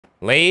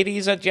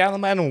Ladies and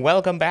gentlemen,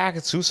 welcome back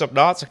to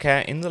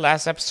Subnautica. In the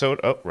last episode,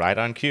 oh, right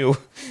on cue.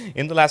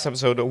 In the last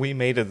episode, we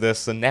made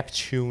this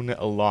Neptune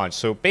launch.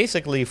 So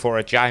basically, for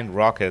a giant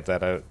rocket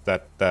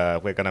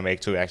that we're gonna make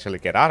to actually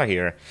get out of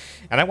here.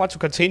 And I want to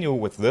continue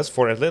with this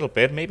for a little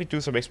bit. Maybe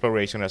do some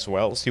exploration as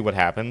well. See what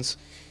happens.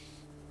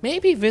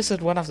 Maybe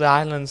visit one of the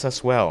islands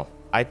as well.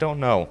 I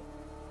don't know.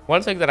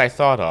 One thing that I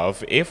thought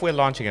of: if we're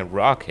launching a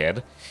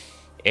rocket,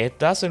 it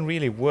doesn't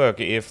really work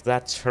if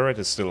that turret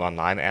is still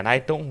online, and I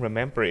don't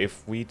remember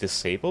if we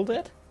disabled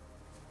it.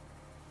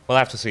 We'll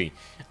have to see.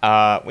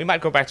 We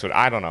might go back to it,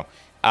 I don't know.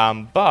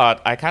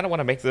 But I kind of want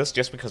to make this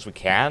just because we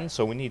can,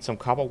 so we need some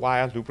copper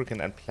wire, lubricant,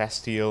 and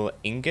plasteel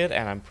ingot,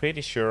 and I'm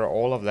pretty sure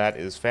all of that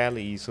is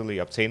fairly easily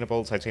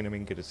obtainable. Titanium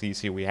ingot is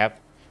easy, we have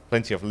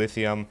plenty of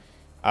lithium.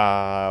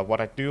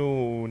 What I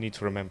do need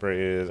to remember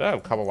is,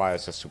 oh, copper wire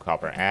is just 2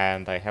 copper,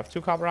 and I have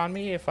 2 copper on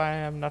me, if I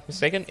am not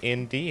mistaken.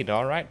 Indeed,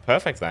 alright,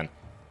 perfect then.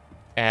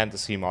 And the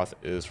sea moth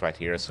is right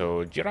here,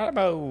 so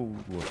Geronimo!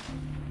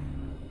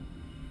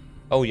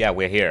 Oh yeah,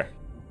 we're here.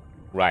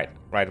 Right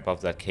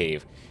above that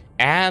cave.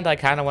 And I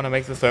kind of want to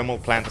make the thermal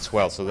plant as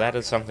well, so that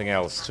is something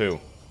else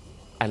too.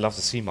 I love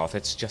the sea moth,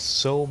 it's just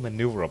so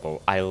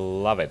maneuverable. I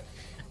love it.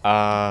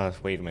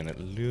 Wait a minute.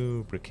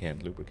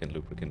 Lubricant.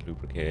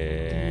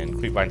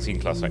 Creepvine seed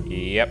cluster,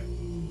 yep.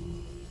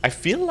 I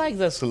feel like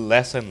there's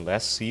less and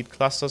less seed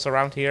clusters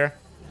around here.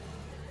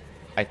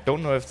 I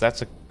don't know if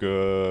that's a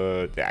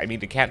good... I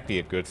mean, it can't be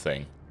a good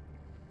thing.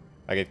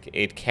 Like,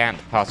 it can't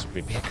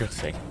possibly be a good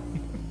thing.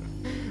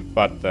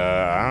 But,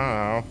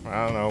 I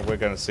don't know. We're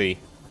gonna see.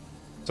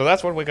 So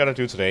that's what we're gonna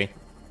do today.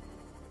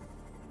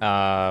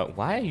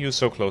 Why are you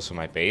so close to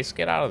my base?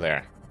 Get out of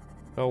there.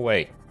 Go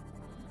away.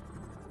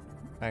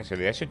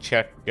 Actually, I should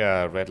check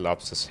Red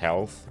Lobster's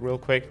health real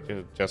quick.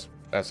 Just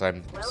as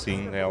I'm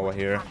seeing there over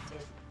here.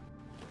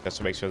 Just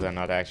to make sure they're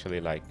not actually,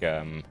 like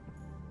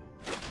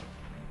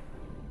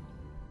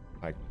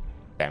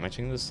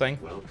damaging this thing.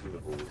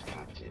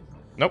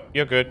 Nope,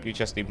 you're good. You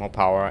just need more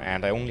power,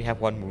 and I only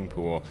have 1 moon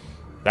pool.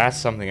 That's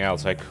something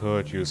else. I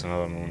could use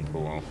another moon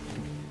pool.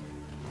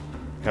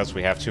 Because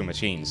we have 2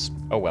 machines.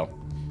 Oh well.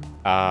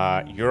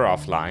 You're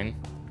offline.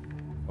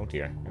 Oh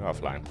dear, you're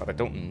offline. But I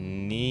don't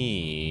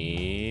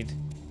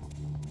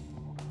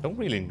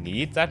really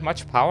need that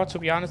much power, to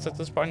be honest, at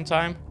this point in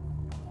time.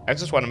 I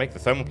just want to make the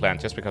thermal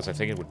plant just because I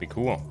think it would be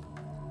cool.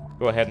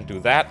 Go ahead and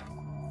do that.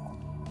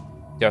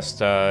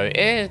 Just,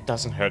 it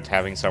doesn't hurt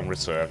having some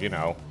reserve, you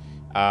know.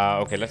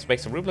 Okay, let's make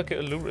some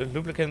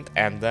lubricant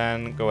and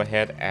then go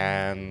ahead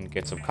and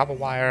get some copper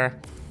wire.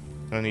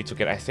 I need to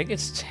get, I think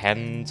it's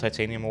 10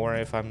 titanium ore,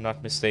 if I'm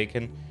not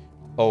mistaken.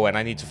 Oh, and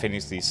I need to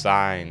finish these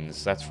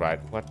signs. That's right.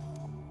 What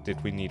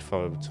did we need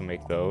to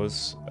make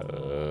those?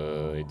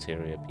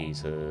 Interior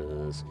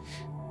pieces.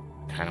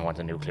 Kind of want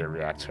a nuclear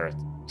reactor,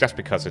 just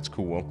because it's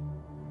cool.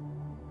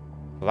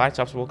 Provides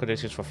optimal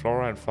conditions for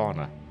flora and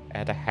fauna.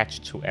 Add a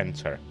hatch to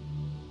enter.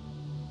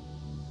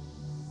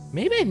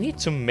 Maybe I need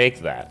to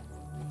make that.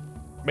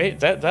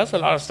 That's a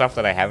lot of stuff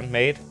that I haven't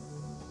made.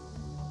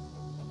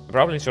 I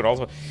probably should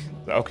also...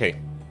 Okay.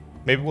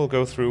 Maybe we'll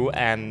go through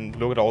and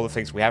look at all the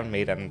things we haven't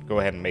made and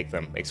go ahead and make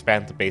them.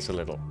 Expand the base a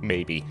little.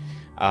 Maybe.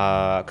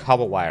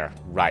 Copper wire.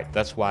 Right.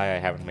 That's why I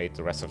haven't made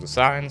the rest of the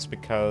signs.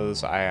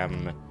 Because I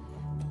am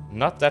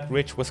not that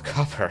rich with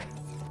copper.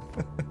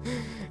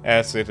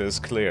 As it is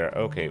clear.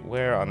 Okay.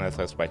 Where on earth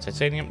is my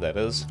titanium? That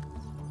is...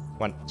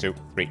 1, 2,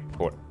 3,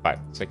 4, 5,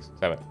 6,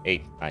 7,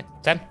 8, 9,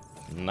 10.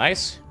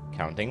 Nice.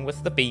 Counting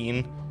with the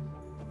bean.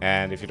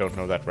 And if you don't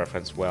know that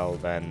reference well,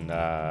 then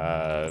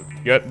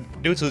you're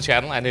new to the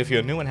channel. And if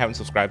you're new and haven't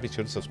subscribed, be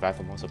sure to subscribe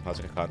for more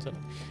Subnautica content.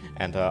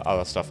 And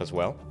other stuff as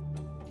well.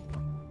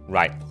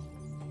 Right.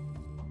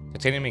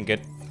 Titanium ingot.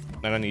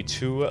 Then I need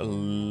 2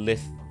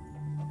 lithium.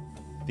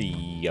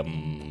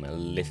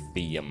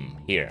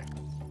 Here.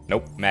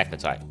 Nope.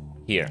 Magnetite.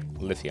 Here.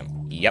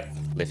 Lithium. Yep.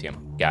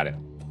 Lithium. Got it.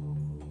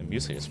 The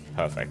music is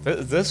perfect.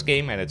 This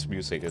game and its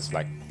music is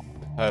like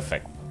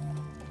perfect.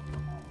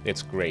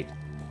 It's great.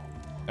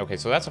 Okay,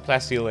 so that's a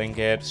plasteel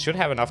ingot. Should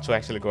have enough to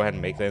actually go ahead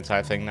and make the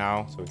entire thing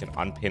now, so we can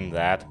unpin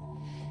that.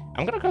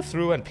 I'm gonna go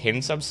through and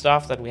pin some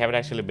stuff that we haven't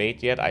actually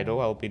made yet. I know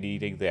I'll be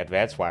needing the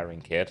advanced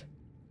wiring kit.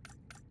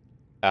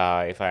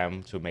 If I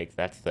am to make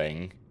that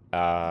thing.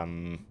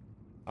 I'll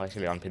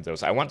actually unpin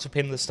those. I want to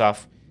pin the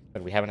stuff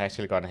that we haven't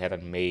actually gone ahead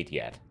and made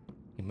yet.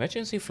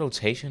 Emergency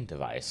flotation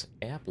device.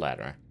 Air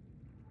bladder.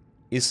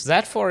 Is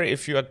that for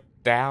if you're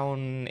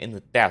down in the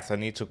depth, I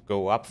need to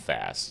go up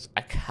fast?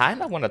 I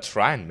kind of want to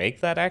try and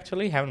make that,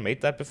 actually. Haven't made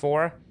that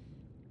before.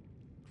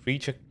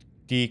 Creature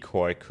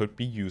decoy could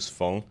be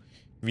useful.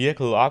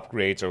 Vehicle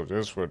upgrades. Oh,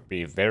 this would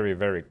be very,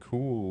 very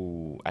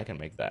cool. I can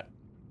make that.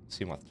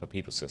 Seamoth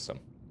torpedo system.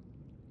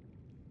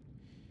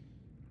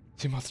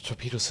 Seamoth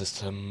torpedo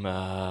system.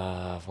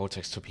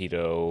 Vortex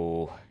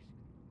torpedo.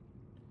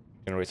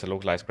 Generates a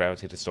localized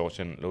gravity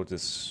distortion. Load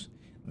this.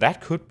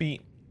 That could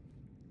be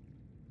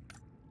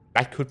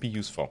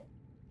useful.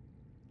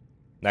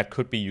 That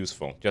could be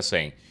useful, just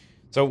saying.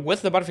 So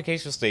with the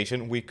modification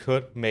station, we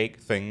could make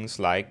things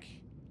like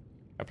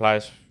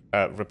applies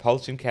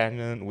repulsion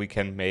cannon. We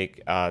can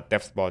make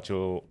depth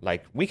module.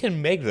 Like, we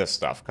can make this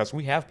stuff because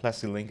we have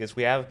plastilinkers,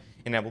 we have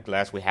enamel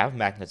glass, we have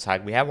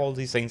magnetite, we have all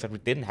these things that we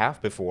didn't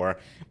have before,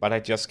 but I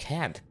just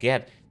can't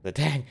get the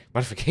dang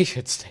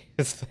modification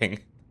status thing.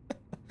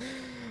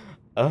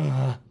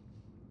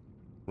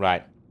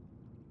 Right.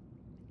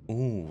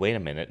 Ooh, wait a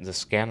minute. The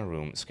scanner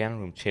room. Scanner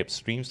room chip.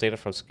 Streams data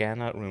from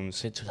scanner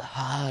rooms into the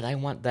HUD. I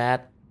want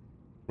that.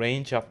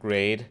 Range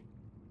upgrade.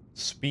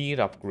 Speed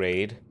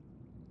upgrade.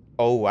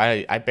 Oh,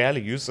 I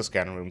barely use the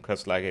scanner room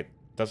because, like, it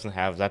doesn't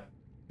have that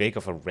big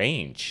of a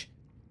range.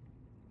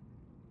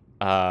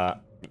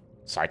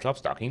 Cyclops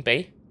docking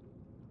bay.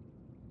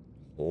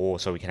 Oh,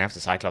 so we can have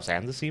the Cyclops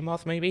and the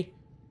Seamoth, maybe?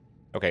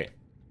 Okay,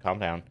 calm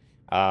down.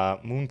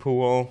 Moon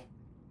pool.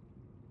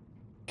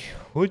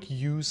 Could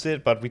use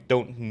it, but we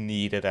don't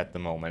need it at the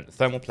moment.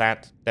 Thermal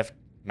plant, def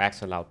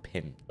max allowed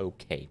pin.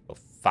 Okay, well,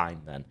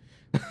 fine then.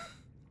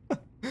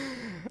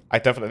 I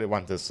definitely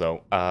want this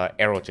though.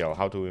 Aerogel.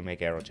 How do we make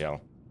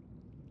aerogel?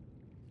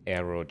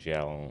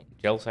 Aerogel.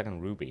 Gel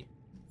second ruby.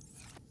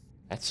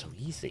 That's so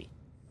easy.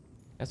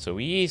 That's so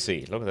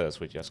easy. Look at this.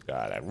 We just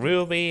got a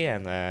ruby,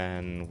 and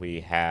then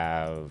we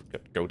have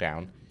go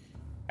down.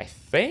 I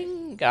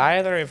think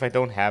either if I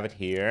don't have it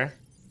here.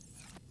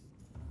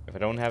 If I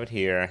don't have it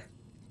here.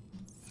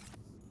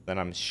 Then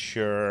I'm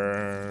sure...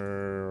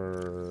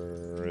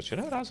 Should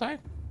I have it outside?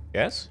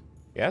 Yes?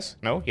 Yes?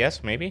 No?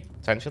 Yes? Maybe?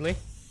 Potentially?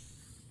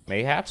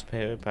 Mayhaps?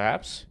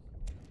 Perhaps?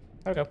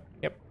 There we go.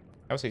 Yep.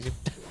 That was easy.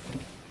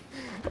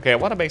 Okay, I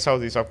want to make some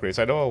of these upgrades.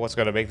 I know I was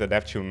going to make the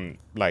Neptune,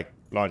 like,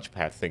 launch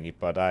pad thingy,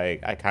 but I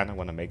kind of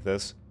want to make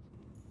this.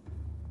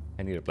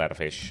 I need a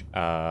bladderfish.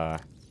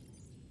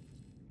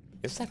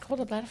 Is that called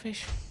a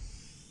bladderfish?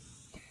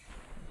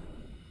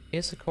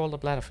 Is it called a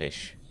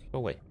bladderfish? Go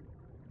away.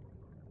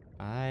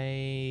 I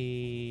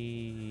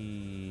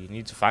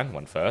need to find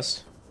one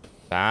first.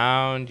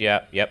 Found.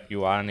 Yep,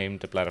 you are named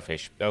the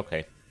bladderfish.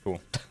 Okay,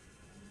 cool.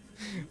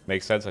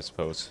 Makes sense, I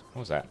suppose. What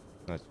was that?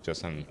 That's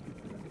just an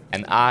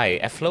eye.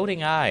 A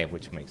floating eye,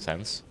 which makes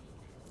sense.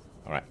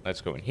 Alright,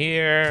 let's go in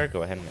here.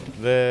 Go ahead and make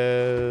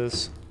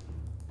this.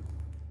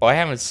 Oh, I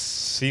haven't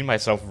seen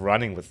myself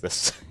running with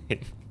this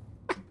thing.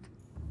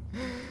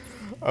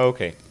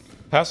 Okay.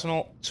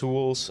 Personal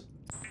tools.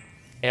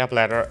 Air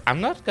bladder.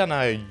 I'm not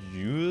gonna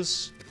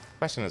use...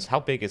 Question is, how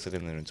big is it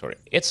in the inventory?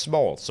 It's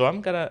small, so I'm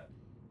gonna...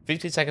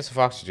 15 seconds of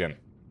oxygen.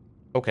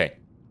 Okay.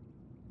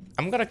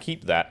 I'm gonna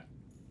keep that,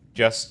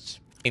 just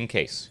in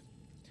case.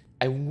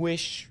 I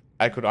wish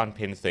I could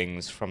unpin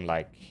things from,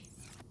 like,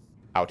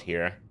 out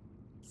here.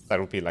 That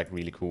would be, like,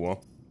 really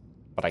cool.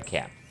 But I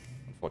can't,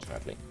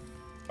 unfortunately.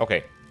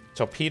 Okay.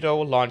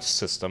 Torpedo launch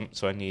system.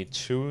 So I need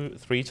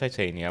 3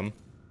 titanium.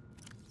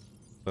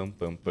 Boom,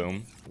 boom,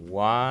 boom.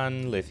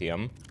 1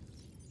 lithium.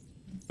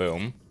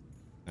 Boom.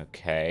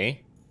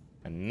 Okay.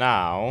 And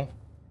now,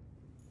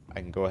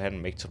 I can go ahead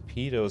and make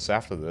torpedoes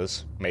after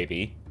this,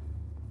 maybe.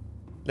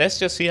 Let's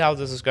just see how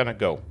this is gonna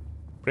go.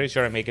 Pretty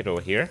sure I make it over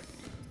here.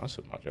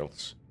 Also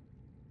modules.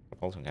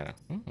 Propulsion cannon.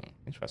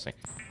 Interesting.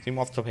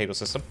 Seamoth torpedo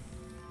system.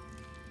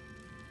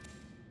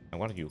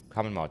 And what are you?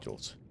 Common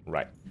modules.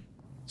 Right.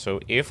 So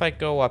if I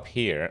go up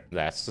here,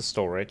 that's the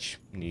storage.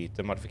 Need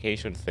the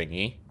modification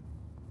thingy.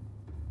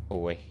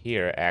 Over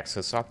here,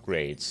 access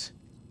upgrades.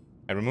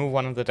 I remove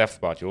one of the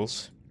depth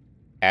modules.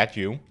 Add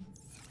you.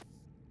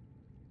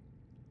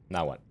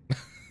 Now what?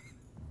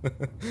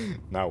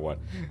 Now what?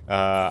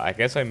 I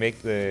guess I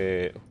make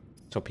the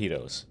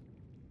torpedoes.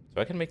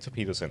 So I can make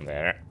torpedoes in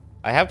there.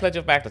 I have plenty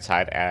of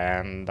magnetite,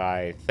 and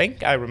I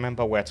think I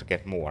remember where to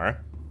get more.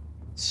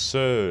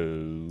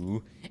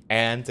 So...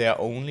 And they're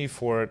only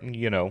for,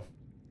 you know,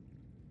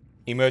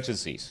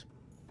 emergencies.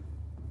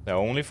 They're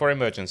only for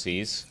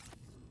emergencies.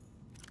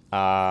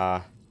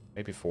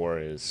 Maybe 4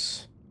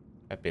 is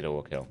a bit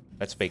overkill.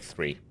 Let's make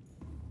 3.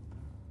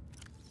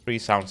 3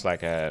 sounds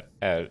like a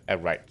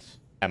right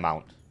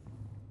amount,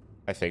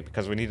 I think,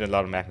 because we need a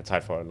lot of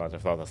magnetite for a lot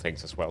of other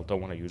things as well. Don't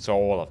want to use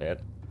all of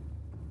it.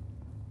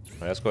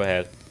 Let's go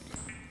ahead.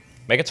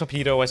 Make a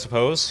torpedo, I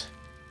suppose.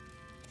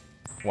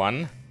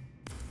 1.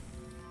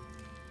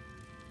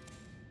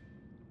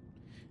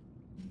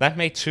 That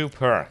made 2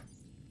 per.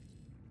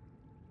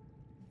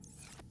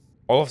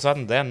 All of a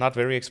sudden, they're not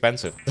very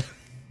expensive.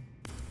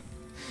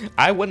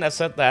 I wouldn't have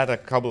said that a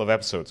couple of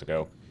episodes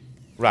ago.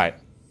 Right.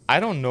 I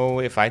don't know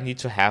if I need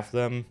to have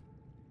them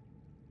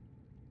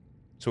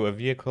to a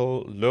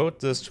vehicle. Load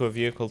this to a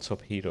vehicle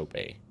torpedo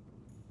bay.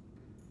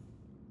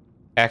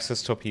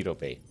 Access torpedo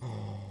bay.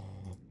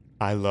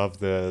 I love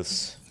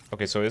this.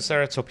 Okay, so is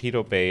there a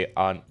torpedo bay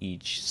on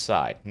each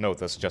side? No,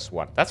 there's just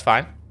one. That's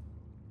fine.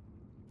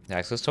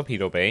 Access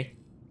torpedo bay.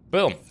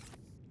 Boom.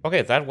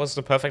 Okay, that was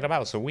the perfect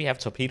amount. So we have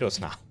torpedoes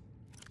now.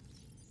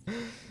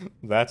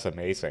 That's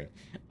amazing.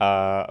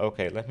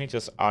 Okay, let me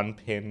just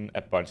unpin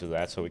a bunch of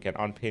that so we can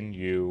unpin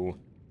you,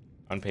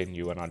 and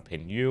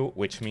unpin you,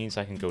 which means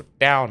I can go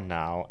down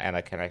now and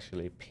I can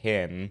actually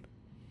pin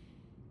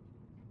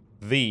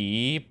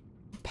the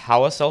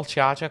power cell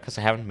charger because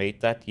I haven't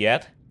made that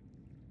yet.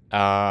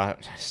 I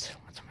still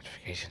want the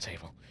modification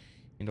table.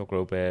 Indoor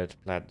grow bed,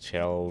 plant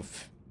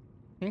shelf.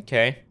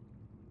 Okay.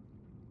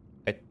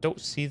 I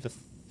don't see the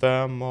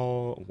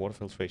thermal water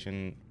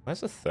filtration.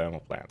 Where's the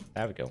thermal plant?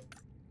 There we go.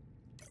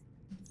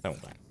 Thermal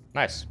plant.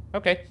 Nice.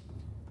 Okay.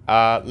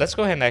 Let's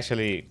go ahead and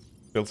actually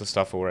build the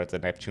stuff over at the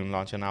Neptune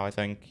launcher now, I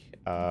think.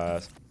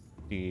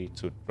 Need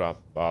to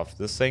drop off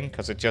this thing,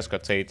 because it just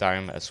got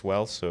daytime as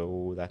well,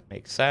 so that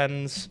makes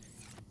sense.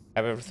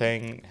 Have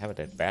everything. Have a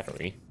dead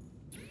battery.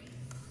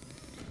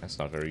 That's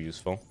not very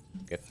useful.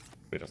 Get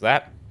rid of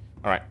that.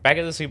 Alright, back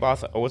at the sea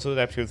bath, over to the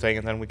Neptune thing,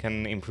 and then we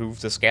can improve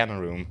the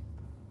scanner room.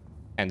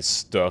 And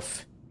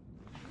stuff.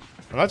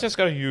 I'm not just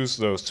gonna use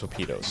those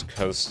torpedoes,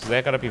 because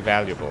they're gonna be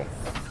valuable.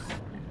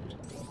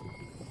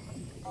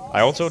 I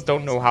also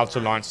don't know how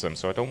to launch them,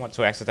 so I don't want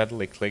to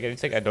accidentally click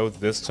anything. I know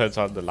this turns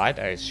on the light.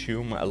 I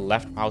assume a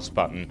left mouse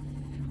button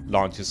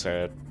launches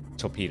a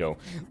torpedo.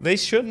 They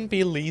shouldn't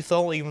be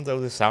lethal, even though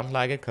they sound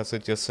like it, because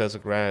it just says a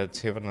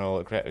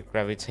gravitational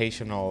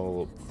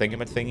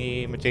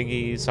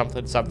thingy-majingy,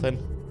 something.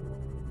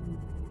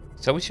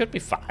 So we should be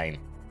fine,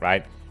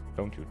 right?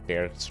 Don't you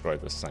dare destroy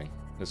this thing.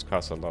 This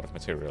costs a lot of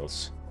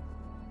materials.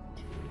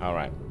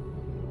 Alright.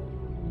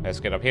 Let's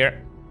get up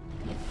here.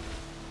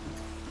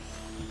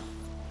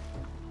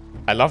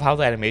 I love how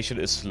the animation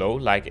is slow,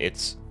 like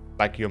it's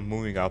like you're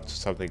moving up to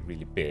something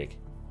really big.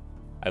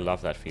 I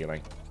love that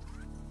feeling.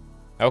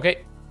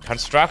 Okay,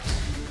 construct.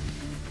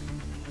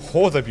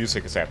 Oh, the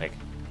music is epic.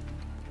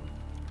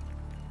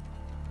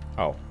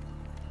 Oh.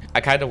 I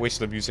kind of wish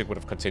the music would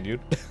have continued.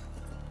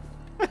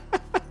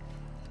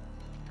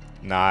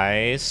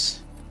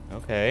 Nice.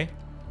 Okay.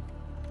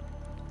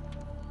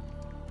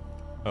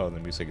 Oh, the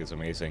music is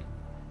amazing.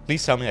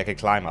 Please tell me I can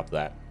climb up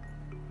that.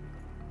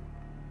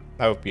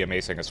 That would be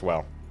amazing as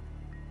well.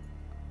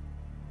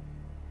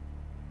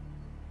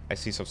 I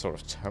see some sort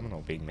of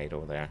terminal being made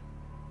over there.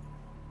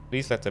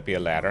 Please let there be a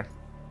ladder.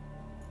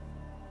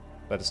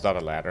 But it's not a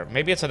ladder.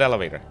 Maybe it's an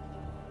elevator.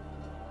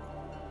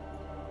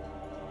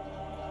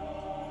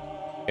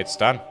 It's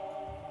done.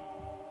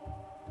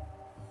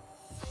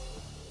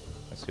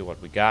 Let's see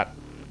what we got.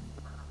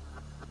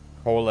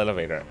 Whole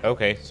elevator.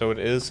 Okay, so it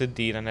is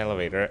indeed an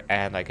elevator,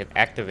 and I can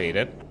activate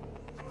it.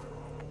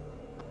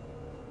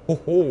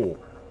 Ho!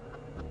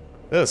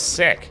 This is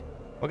sick.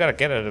 We gotta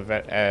get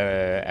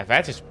a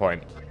vantage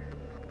point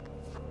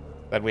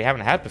that we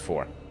haven't had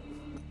before.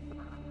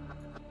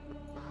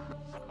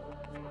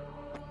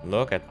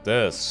 Look at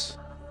this.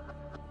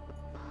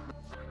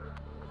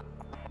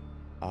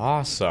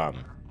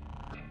 Awesome.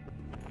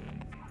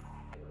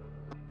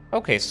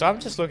 Okay, so I'm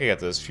just looking at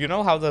this. You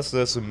know how there's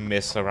this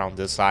mist around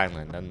this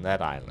island and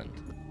that island?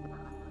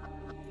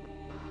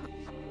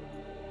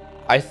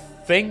 I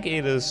think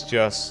it is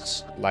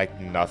just, like,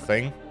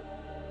 nothing.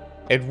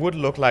 It would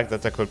look like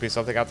that there could be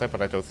something out there,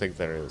 but I don't think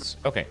there is.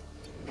 Okay.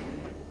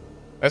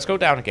 Let's go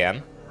down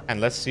again,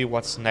 and let's see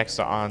what's next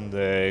on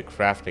the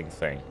crafting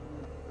thing.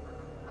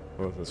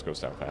 Oh, this goes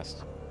down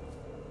fast.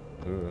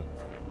 Ugh.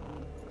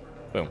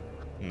 Boom.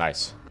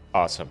 Nice.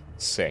 Awesome.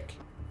 Sick.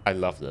 I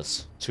love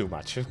this. Too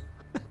much.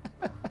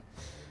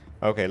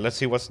 Okay, let's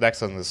see what's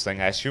next on this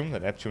thing. I assume the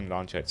Neptune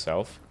launcher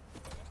itself.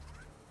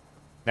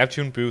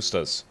 Neptune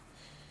boosters.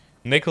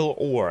 Nickel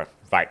ore.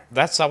 Right,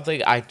 that's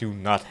something I do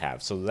not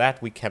have, so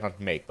that we cannot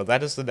make. But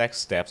that is the next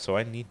step, so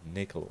I need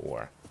nickel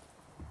ore.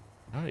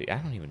 I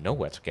don't even know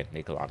where to get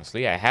nickel,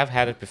 honestly. I have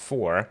had it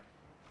before,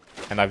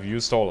 and I've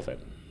used all of it.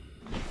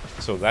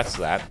 So that's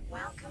that.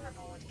 Welcome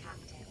aboard,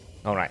 Captain.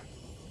 Alright.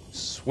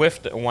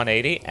 Swift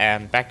 180,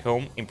 and back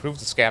home, improve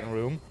the scanner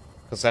room,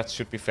 because that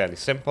should be fairly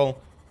simple.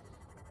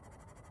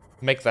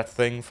 Make that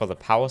thing for the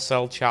power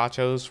cell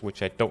chargers,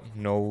 which I don't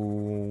know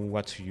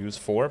what to use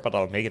for, but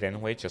I'll make it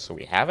anyway, just so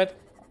we have it.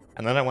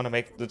 And then I want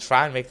to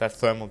try and make that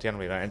thermal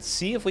generator, and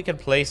see if we can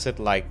place it,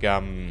 like,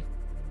 near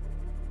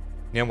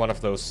one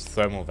of those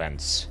thermal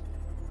vents.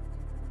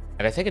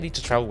 And I think I need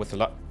to travel with a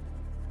lot.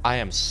 I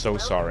am so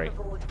sorry.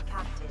 Aboard,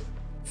 Captain.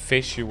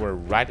 Fish, you were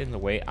right in the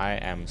way. I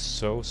am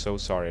so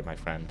sorry, my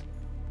friend.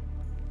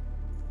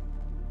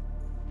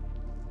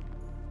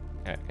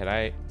 Can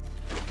I?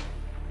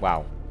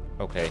 Wow.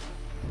 Okay.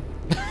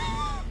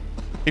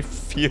 I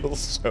feel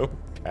so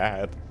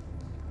bad.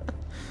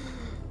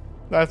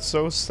 That's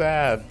so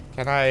sad.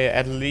 Can I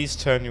at least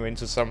turn you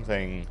into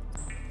something?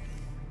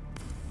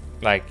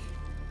 Like,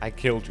 I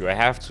killed you. I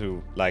have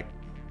to, like,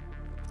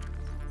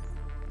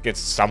 get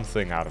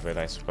something out of it,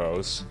 I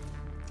suppose.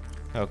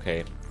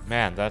 Okay.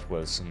 Man, that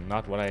was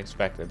not what I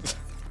expected.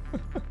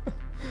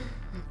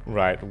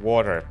 Right,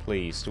 water,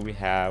 please. Do we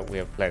have... We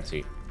have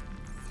plenty.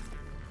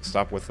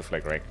 Stop with the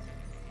flickering.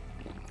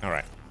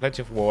 Alright,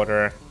 plenty of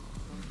water.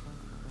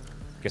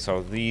 Get some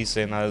of these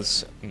in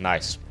us.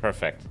 Nice,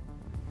 perfect.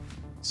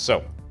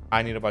 So,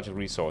 I need a bunch of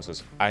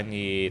resources. I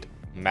need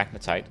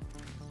magnetite.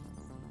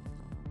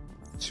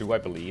 2, I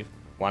believe.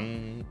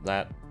 1,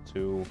 that,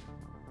 2.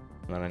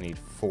 And then I need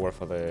 4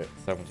 for the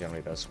thermal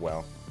generator as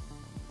well.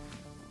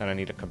 Then I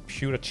need a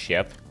computer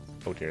chip.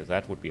 Oh dear,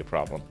 that would be a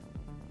problem.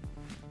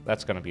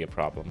 That's gonna be a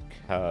problem,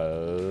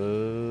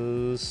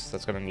 because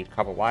that's gonna need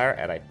copper wire,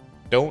 and I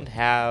don't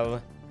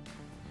have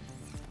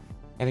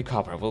Any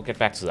copper. We'll get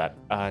back to that.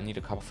 I need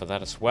a copper for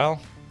that as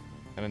well.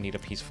 And I need a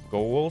piece of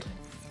gold.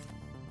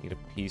 Need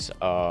a piece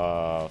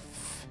of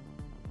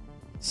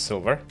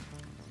silver.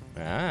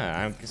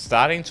 Ah, I'm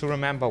starting to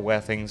remember where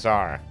things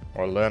are.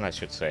 Or learn, I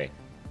should say.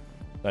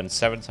 Then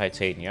 7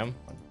 titanium.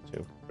 1,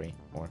 2, 3,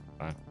 4,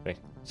 5, 6,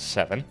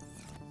 7.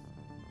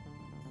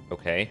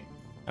 Okay.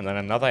 And then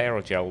another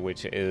aerogel,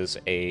 which is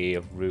a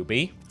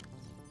ruby.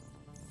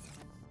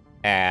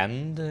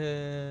 And...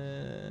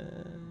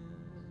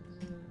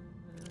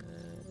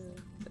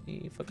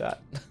 I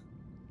forgot.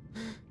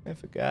 I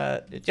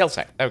forgot. Gel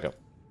sack. There we go.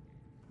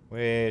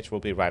 Which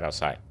will be right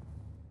outside.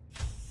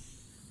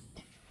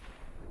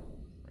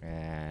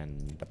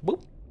 And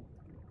boop.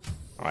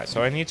 Alright,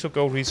 so I need to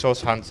go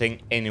resource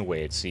hunting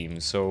anyway, it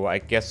seems. So I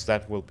guess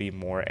that will be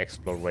more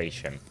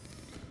exploration.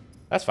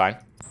 That's fine.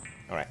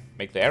 Alright,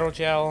 make the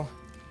aerogel.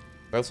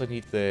 I also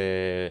need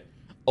the...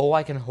 Oh,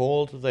 I can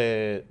hold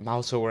the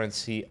mouse over and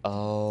see...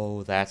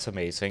 Oh, that's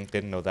amazing.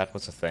 Didn't know that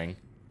was a thing.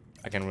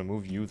 I can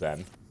remove you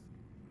then.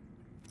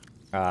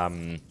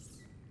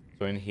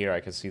 So in here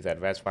I can see the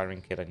advanced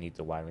wiring kit. I need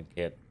the wiring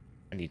kit.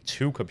 I need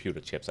 2 computer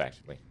chips,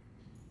 actually.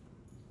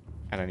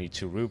 And I need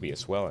 2 ruby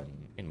as well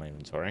in my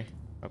inventory.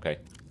 Okay.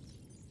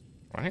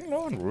 Running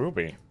low on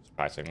ruby,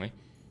 surprisingly.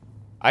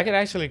 I could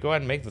actually go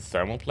ahead and make the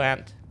thermal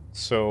plant.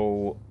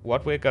 So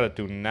what we're gonna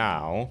do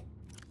now...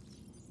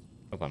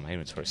 Oh, but my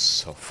inventory is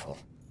so full.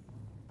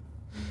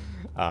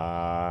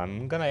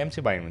 I'm gonna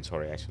empty my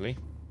inventory, actually.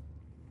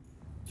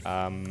 Hold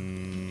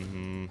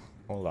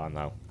on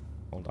now.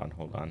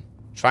 Hold on.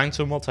 Trying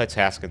to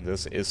multitask in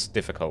this is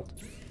difficult.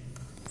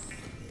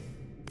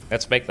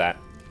 Let's make that.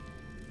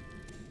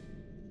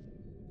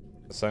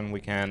 Because then we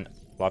can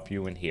plop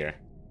you in here.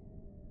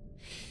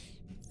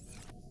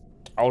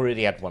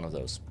 Already had one of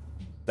those.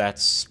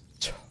 That's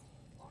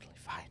totally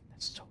fine.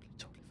 That's totally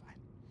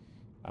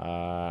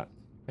fine.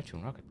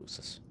 Virtual rocket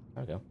boosters.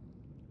 There we go.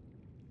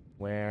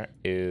 Where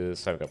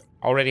is... There we go.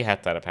 Already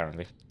had that,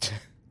 apparently.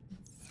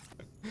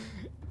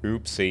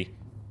 Oopsie.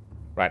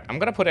 Right, I'm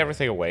gonna put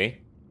everything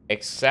away.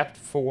 Except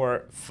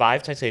for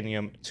 5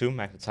 titanium, 2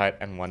 magnetite,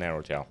 and 1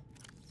 aerogel.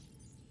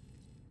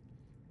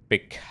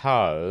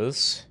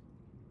 Because...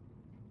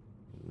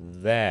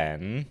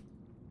 Then...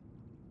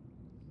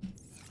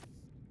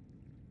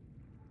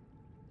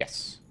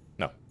 Yes.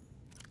 No.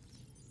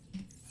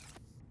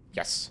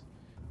 Yes.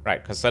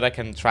 Right, because then I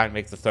can try and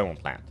make the thermal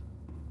plant.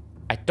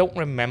 I don't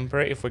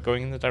remember if we're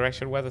going in the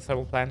direction where the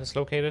thermal plant is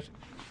located.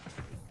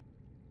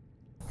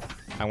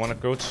 I want to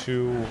go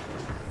to...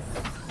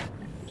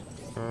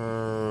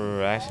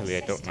 actually, I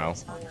don't know.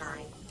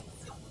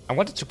 I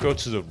wanted to go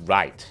to the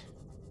right.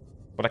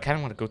 But I kind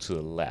of want to go to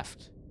the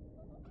left.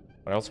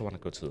 But I also want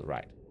to go to the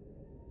right.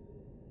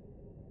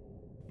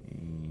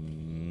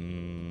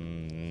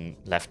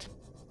 Left.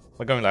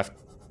 We're going left.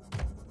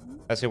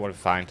 Let's see what we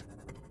find.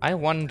 I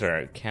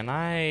wonder, can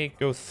I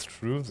go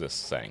through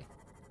this thing?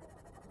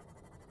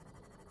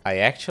 I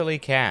actually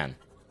can.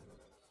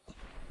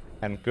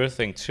 And good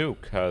thing too,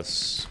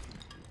 because...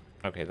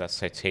 Okay, that's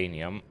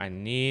titanium. I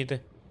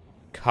need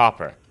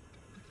copper.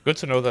 Good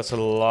to know there's a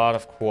lot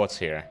of quartz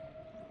here.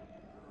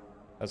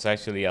 That's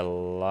actually a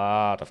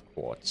lot of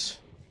quartz.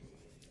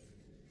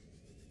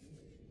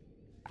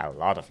 A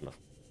lot of...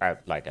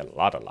 like a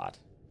lot.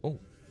 Oh.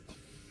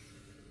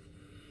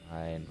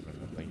 I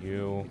remember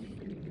you.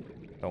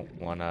 Don't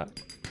wanna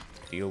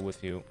deal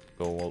with you.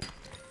 Gold.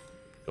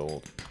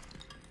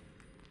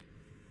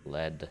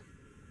 Lead.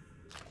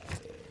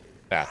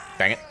 Ah,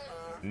 dang it.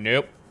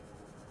 Nope.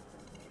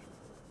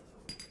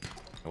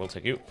 I will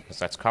take you, because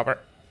that's copper.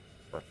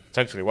 Or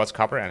potentially was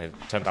copper, and it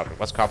turned out it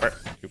was copper.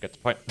 You get the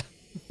point.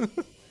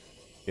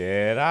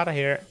 Get out of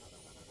here.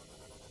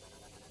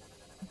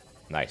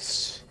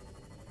 Nice.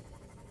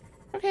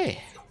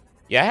 Okay.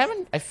 Yeah,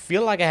 I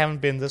feel like I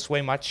haven't been this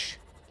way much.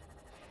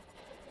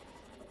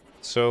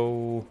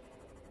 So...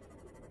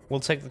 We'll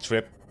take the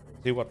trip.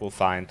 See what we'll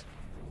find.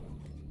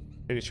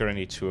 Pretty sure I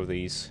need 2 of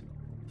these.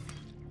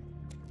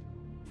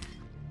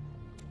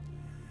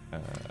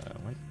 1,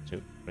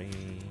 2, 3,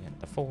 and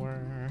the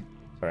 4.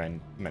 Sorry, I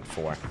meant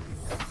 4.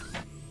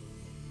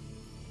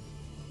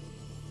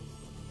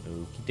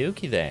 Okie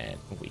dokie then.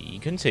 We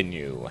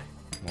continue.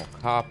 More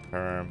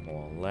copper,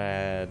 more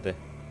lead.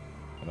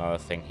 Another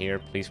thing here.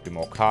 Please be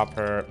more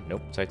copper.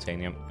 Nope,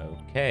 titanium.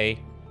 Okay.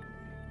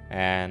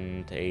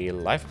 And a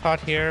life pod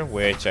here,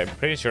 which I'm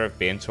pretty sure I've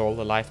been to all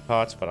the life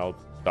pods, but I'll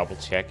double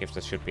check if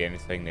there should be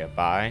anything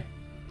nearby.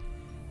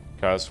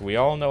 Because we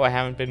all know I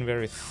haven't been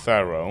very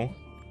thorough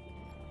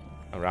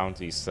around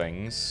these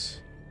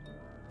things.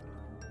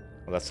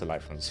 Well, that's the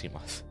light from the sea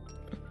moth.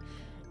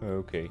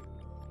 Okay.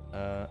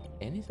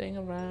 Anything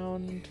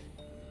around?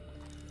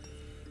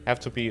 Have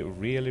to be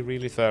really,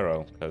 really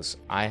thorough, because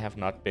I have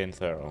not been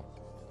thorough.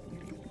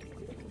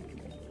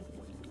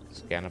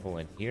 Scannable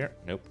in here?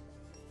 Nope.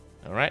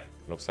 Alright,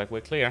 looks like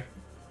we're clear.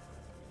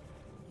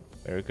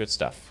 Very good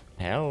stuff.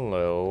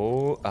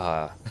 Hello.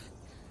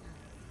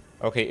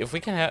 Okay, if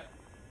we can have...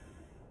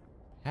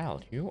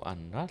 Hell, you are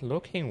not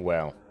looking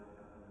well.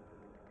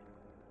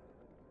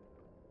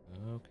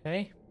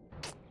 Okay.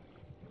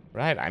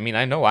 Right, I mean,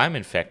 I know I'm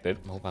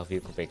infected. Mobile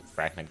vehicle big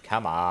fragment,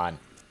 come on.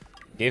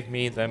 Give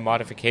me the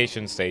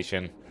modification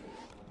station.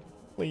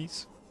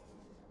 Please.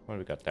 What do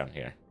we got down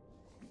here?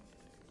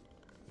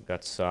 We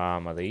got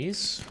some of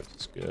these, which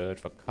is good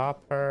for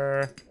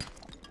copper.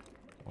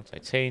 More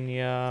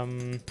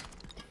titanium.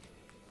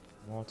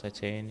 More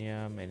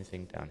titanium.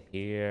 Anything down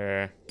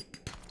here?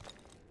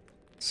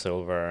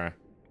 Silver.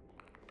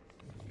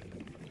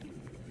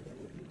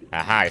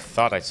 Aha, I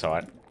thought I saw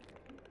it.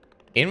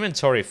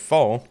 Inventory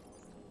full.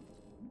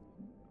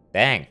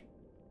 Dang.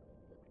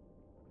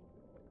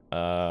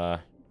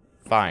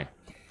 Fine.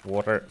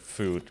 Water,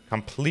 food.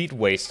 Complete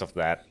waste of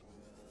that.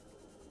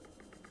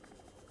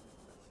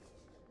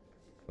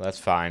 That's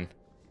fine.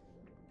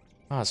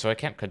 Ah, so I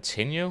can't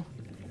continue?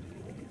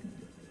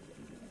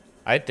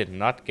 I did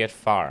not get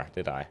far,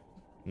 did I?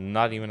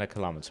 Not even a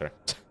kilometer.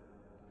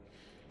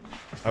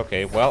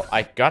 Okay, well,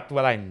 I got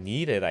what I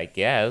needed, I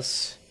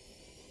guess.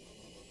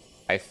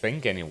 I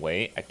think,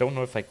 anyway. I don't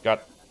know if I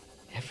got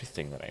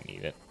everything that I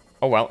needed.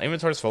 Oh, well,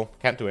 inventory's full.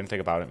 Can't do anything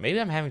about it.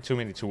 Maybe I'm having too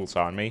many tools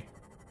on me.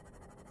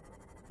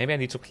 Maybe I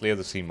need to clear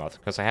the sea moth,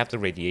 because I have the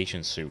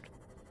radiation suit.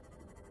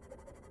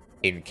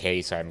 In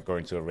case I'm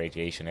going to a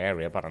radiation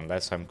area, but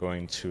unless I'm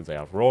going to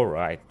the Aurora,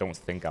 I don't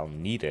think I'll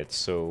need it,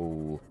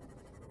 so...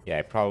 yeah,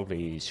 I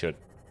probably should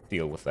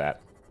deal with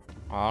that.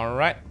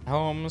 Alright,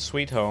 home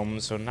sweet home.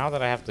 So now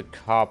that I have the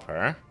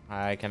copper,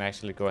 I can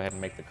actually go ahead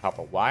and make the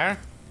copper wire.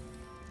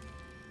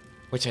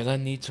 Which I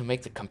then need to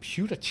make the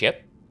computer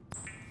chip.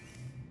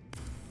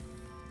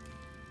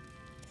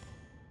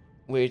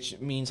 Which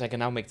means I can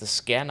now make the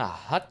scanner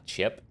HUD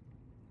chip.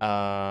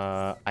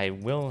 I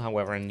will,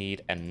 however,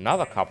 need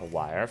another copper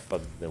wire for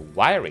the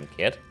wiring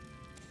kit.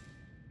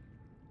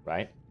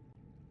 Right?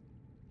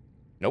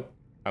 Nope.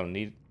 I'll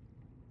need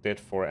it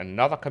for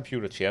another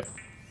computer chip.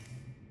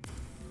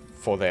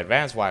 For the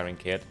advanced wiring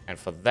kit. And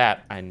for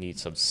that, I need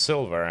some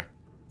silver.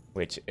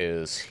 Which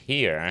is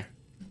here.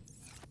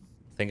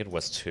 I think it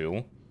was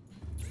 2.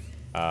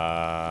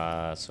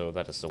 So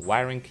that is the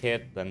wiring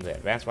kit, then the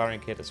advanced wiring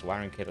kit is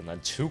wiring kit, and then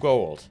 2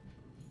 gold.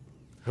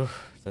 Whew,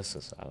 this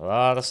is a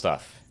lot of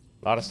stuff.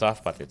 A lot of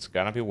stuff, but it's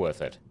gonna be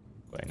worth it.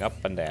 Going up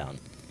and down.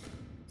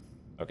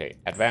 Okay,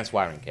 advanced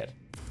wiring kit.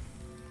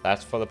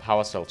 That's for the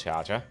power cell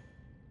charger.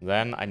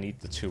 Then I need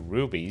the 2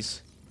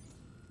 rubies.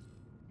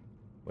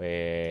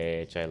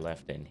 Which I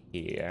left in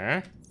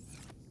here.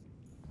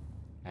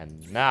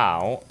 And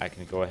now I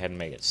can go ahead and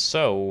make it.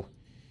 So,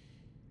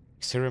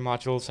 exterior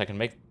modules, I can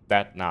make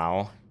that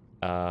now.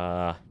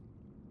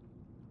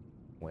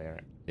 Where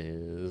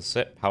is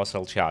it? Power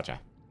cell charger.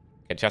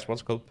 Can charge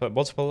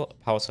multiple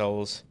power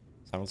cells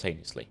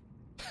simultaneously.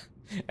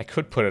 I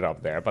could put it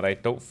up there, but I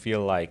don't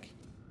feel like...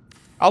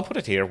 I'll put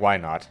it here, why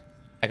not?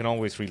 I can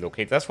always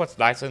relocate. That's what's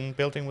nice in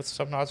building with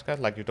Subnautica,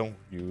 like you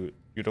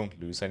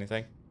don't lose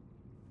anything.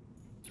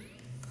 I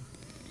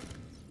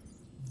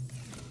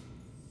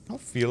don't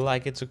feel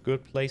like it's a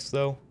good place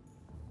though.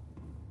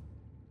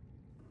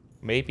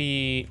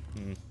 Maybe...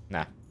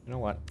 nah. You know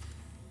what?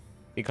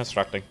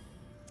 Deconstructing.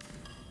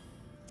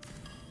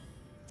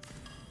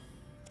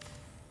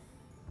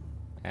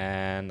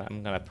 And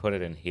I'm gonna put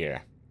it in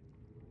here.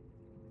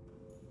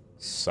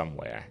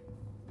 Somewhere.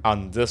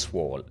 On this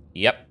wall.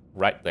 Yep,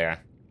 right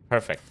there.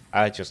 Perfect.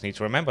 I just need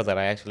to remember that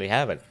I actually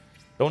have it.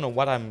 Don't know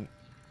what I'm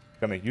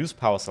gonna use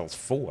power cells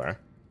for.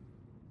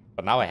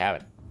 But now I have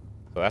it.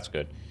 So that's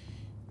good.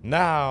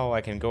 Now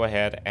I can go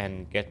ahead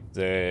and get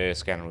the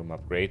scanner room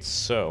upgrade.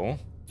 So...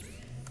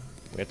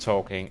 we're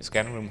talking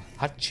scanner room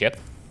HUD chip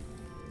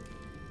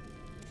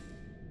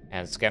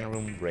and scanner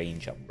room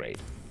range upgrade.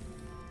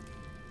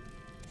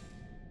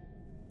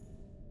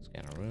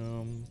 Scanner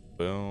room,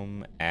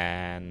 boom,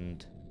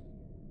 and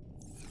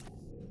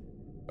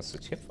what's the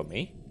chip for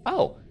me?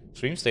 Oh,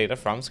 streams data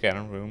from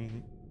scanner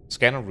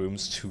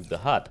rooms to the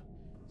HUD.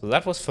 So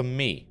that was for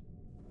me.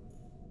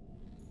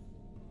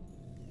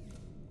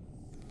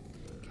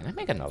 Can I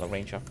make another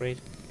range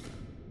upgrade?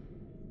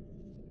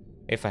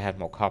 If I had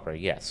more copper,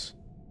 yes.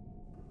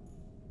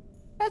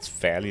 That's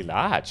fairly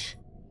large.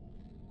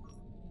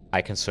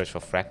 I can search for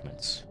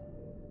fragments.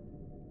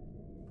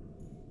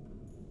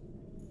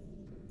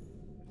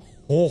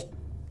 Oh.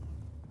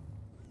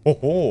 Oh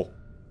ho.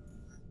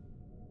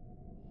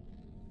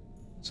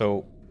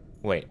 So,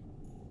 wait.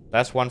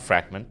 That's 1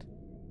 fragment.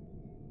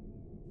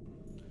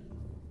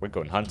 We're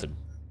going hunting.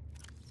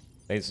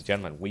 Ladies and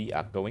gentlemen, we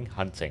are going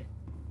hunting.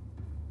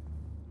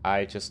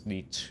 I just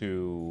need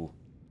to...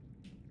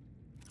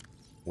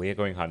 we're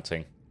going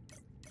hunting.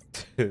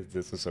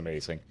 This is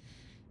amazing.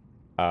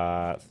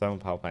 Thermal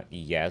power plant,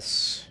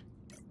 yes.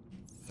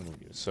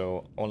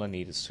 So all I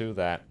need is 2 of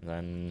that, and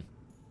then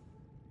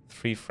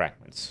 3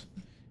 fragments.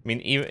 I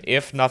mean, even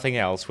if nothing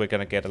else, we're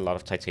gonna get a lot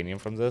of titanium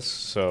from this,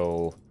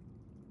 so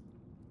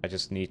I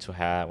just need to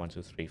have 1,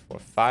 2, 3, 4,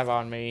 5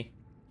 on me.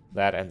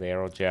 That and the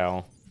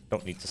aerogel.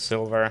 Don't need the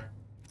silver.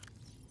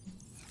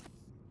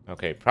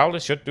 Okay, probably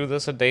should do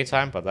this in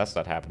daytime, but that's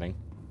not happening.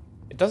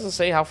 It doesn't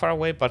say how far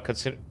away, but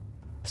consider...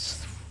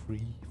 there's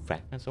 3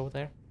 fragments over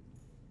there?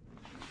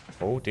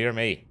 Oh, dear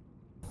me.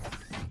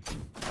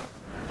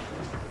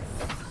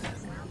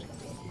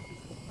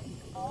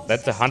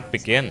 Let the hunt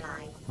begin.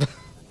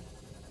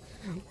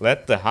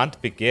 Let the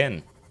hunt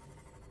begin.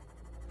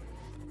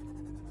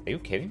 Are you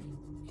kidding?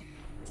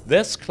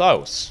 This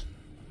close.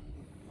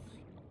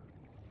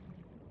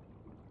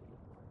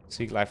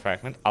 Seek life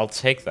fragment. I'll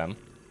take them.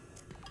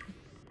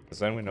 Because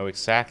then we know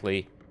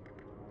exactly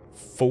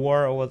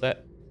 4 over there.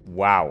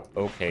 Wow,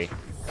 okay.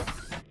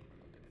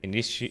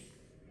 Initiate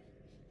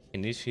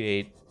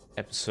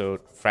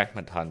episode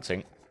fragment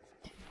hunting.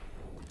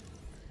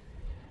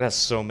 There's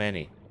so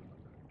many.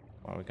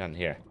 What have we got in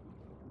here?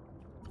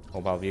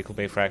 Mobile vehicle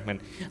bay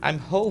fragment. I'm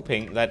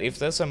hoping that if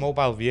there's a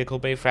mobile vehicle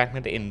bay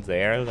fragment in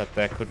there, that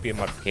there could be a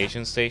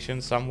modification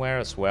station somewhere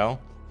as well.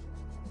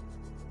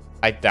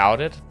 I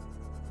doubt it.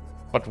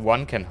 But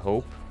one can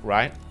hope,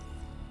 right?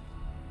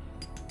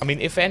 I mean,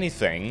 if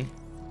anything,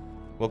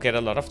 we'll get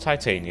a lot of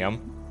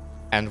titanium,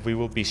 and we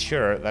will be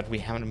sure that we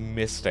haven't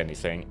missed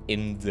anything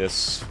in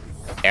this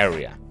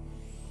area.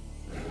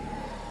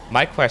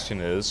 My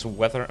question is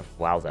whether...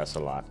 Wow, that's a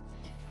lot.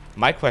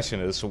 My question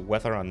is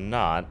whether or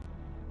not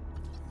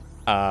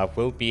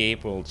we'll be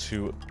able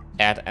to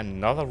add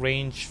another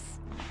range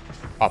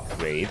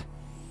upgrade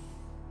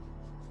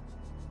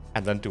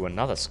and then do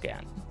another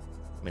scan.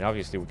 I mean,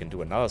 obviously we can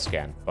do another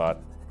scan, but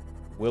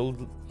will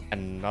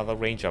another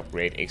range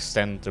upgrade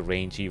extend the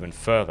range even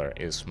further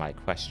is my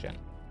question.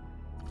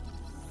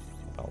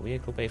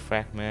 Vehicle bay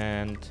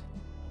fragment.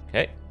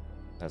 Okay.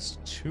 There's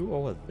 2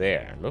 over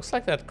there. Looks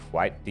like they're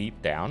quite deep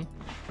down.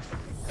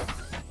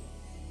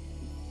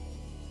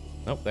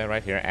 Nope, they're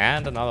right here.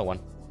 And another one.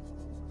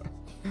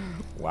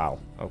 Wow.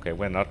 Okay,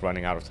 we're not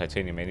running out of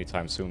titanium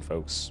anytime soon,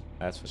 folks.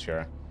 That's for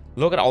sure.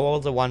 Look at all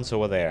the ones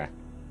over there.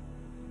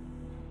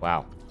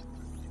 Wow.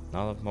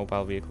 Another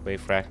mobile vehicle bay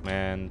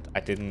fragment. I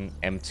didn't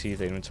empty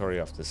the inventory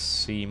of the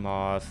sea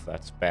moth.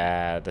 That's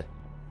bad.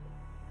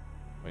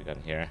 What we got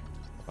in here?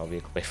 Mobile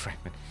vehicle bay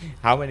fragment.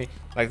 How many?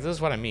 Like, this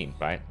is what I mean,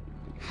 right?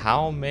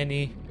 How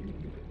many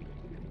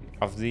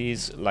of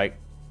these, like,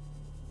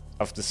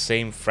 of the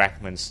same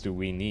fragments do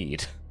we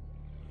need?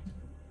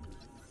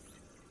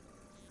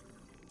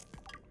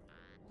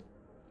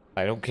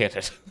 I don't get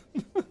it.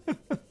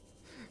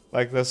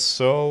 Like, there's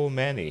so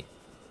many.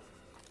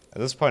 At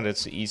this point,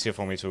 it's easier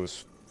for me to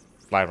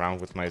fly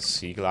around with my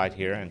sea glide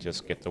here and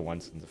just get the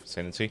ones in the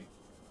vicinity.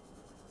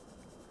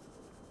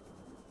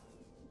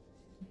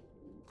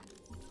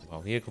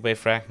 Well, vehicle bay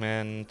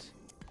fragment.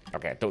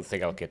 Okay, I don't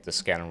think I'll get the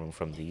scanner room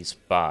from these,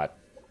 but...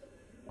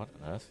 What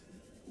on earth?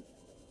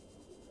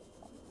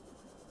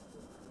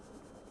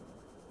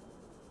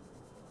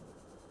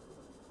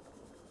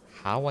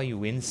 How are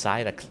you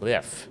inside a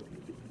cliff?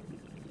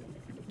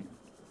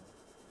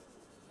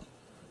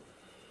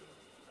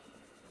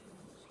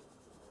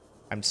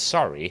 I'm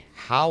sorry,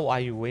 how are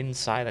you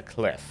inside a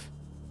cliff?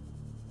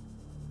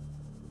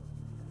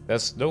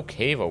 There's no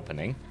cave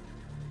opening.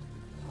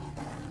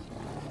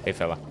 Hey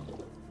fella,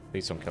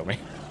 please don't kill me.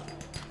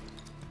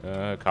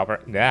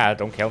 Copper. Nah,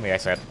 don't kill me, I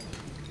said.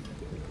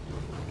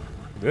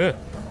 Ugh.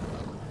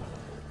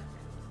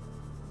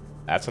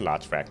 That's a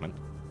large fragment.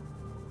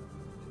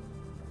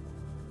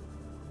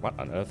 What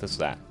on earth is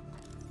that?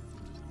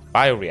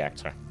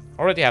 Bioreactor.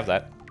 Already have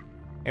that.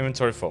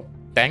 Inventory full.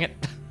 Dang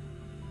it.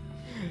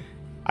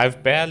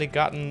 I've barely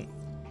gotten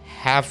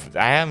half.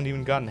 I haven't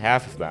even gotten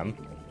half of them.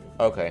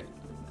 Okay.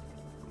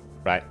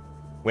 Right.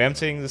 We're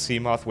emptying the sea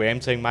moth. We're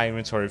emptying my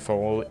inventory for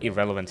all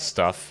irrelevant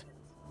stuff.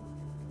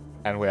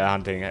 And we're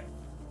hunting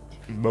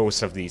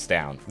most of these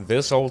down.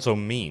 This also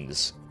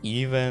means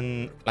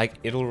even, like,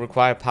 it'll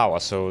require power,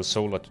 so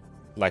solar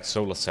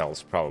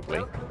cells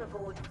probably.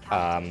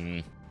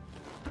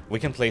 We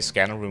can place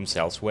scanner rooms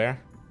elsewhere.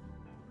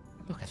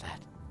 Look at that.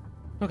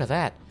 Look at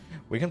that.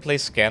 We can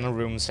place scanner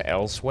rooms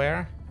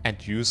elsewhere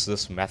and use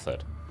this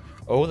method.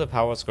 Oh, the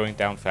power's going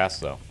down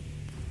fast though.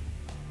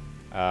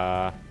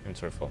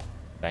 Inventory full.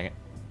 Dang it.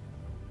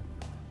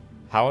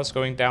 Power's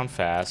going down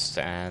fast,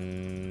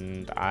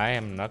 and I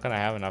am not gonna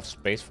have enough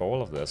space for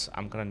all of this.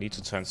 I'm gonna need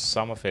to turn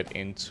some of it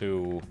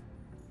into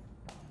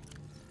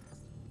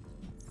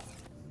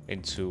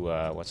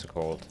what's it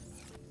called?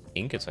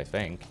 Ingots, I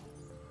think.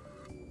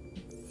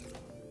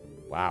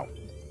 Wow.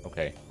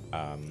 Okay.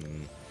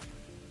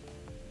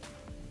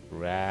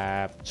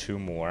 Grab 2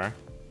 more.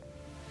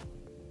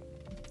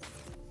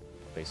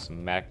 Place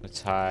some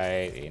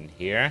magnetite in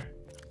here.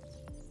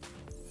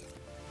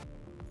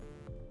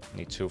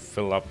 Need to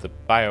fill up the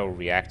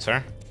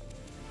bioreactor.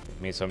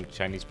 Give me some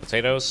Chinese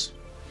potatoes.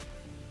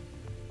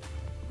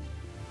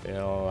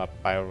 Fill up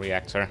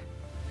bioreactor.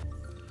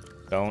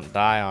 Don't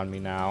die on me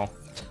now.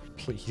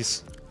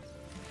 Please.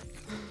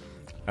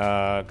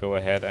 Go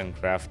ahead and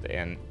craft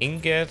an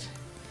ingot.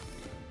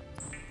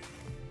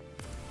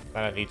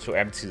 Then I need to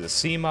empty the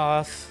sea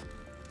moth.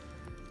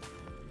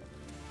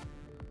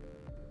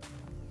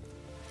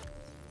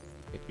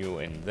 Get you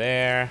in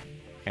there.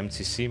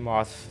 Empty sea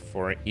moth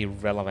for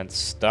irrelevant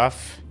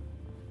stuff.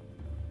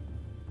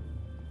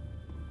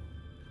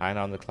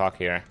 Kinda on the clock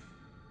here.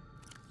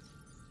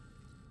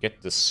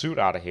 Get the suit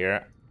out of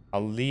here.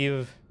 I'll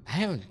leave... I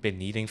haven't been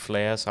needing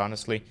flares,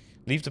 honestly.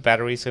 Leave the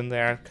batteries in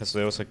there, because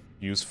those are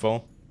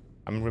useful.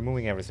 I'm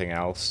removing everything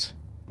else.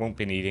 Won't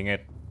be needing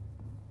it.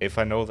 If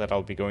I know that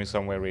I'll be going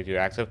somewhere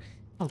radioactive,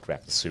 I'll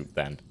grab the suit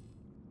then.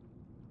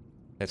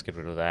 Let's get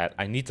rid of that.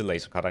 I need the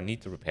laser cut. I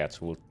need the repair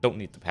tool. Don't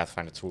need the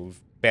Pathfinder tool.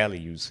 Barely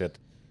use it.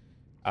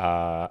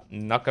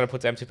 Not gonna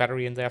put the empty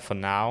battery in there for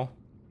now.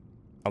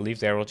 I'll leave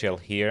the aerogel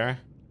here.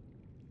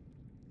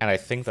 And I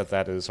think that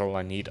that is all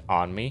I need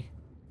on me.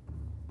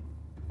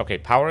 Okay,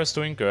 power is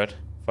doing good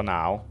for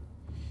now.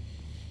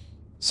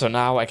 So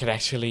now I can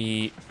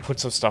actually put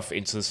some stuff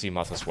into the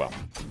Seamoth as well.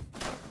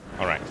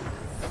 Alright.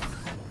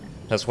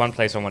 There's one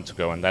place I want to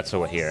go, and that's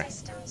over here.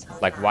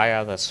 Like, why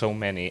are there so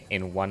many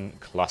in one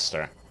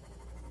cluster?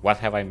 What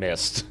have I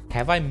missed?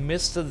 Have I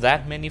missed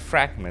that many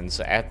fragments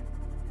at...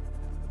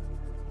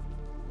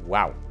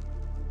 Wow.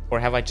 Or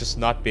have I just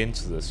not been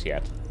to this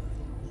yet?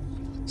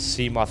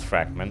 Seamoth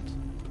fragment.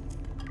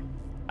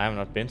 I have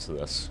not been to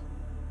this.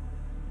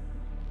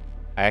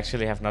 I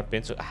actually have not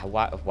been to...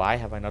 Why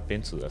have I not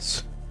been to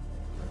this?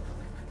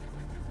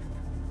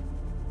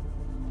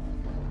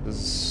 This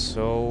is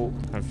so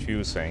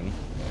confusing.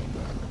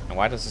 And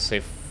why does it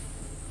say...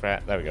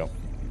 There we go.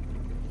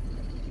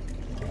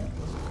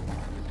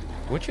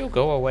 Would you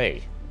go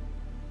away?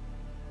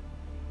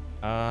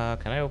 Can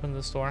I open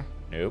this door?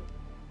 Nope.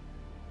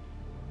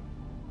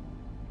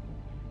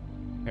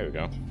 There we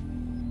go.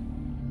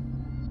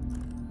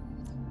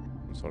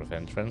 Some sort of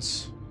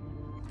entrance.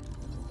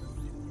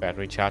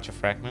 Battery charger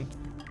fragment.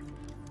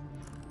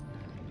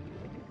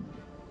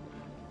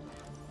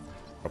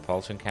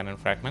 Propulsion cannon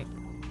fragment.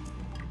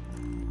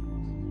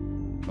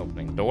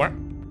 Opening door.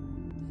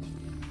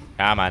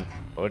 Come on,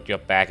 put your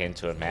back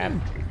into it,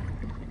 man.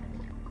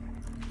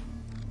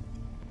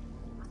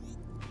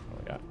 Oh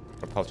my god,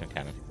 propulsion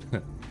cannon.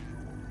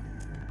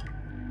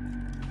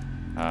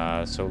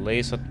 So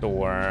laser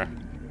door.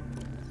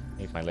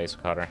 Need my laser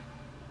cutter.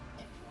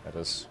 That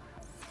is.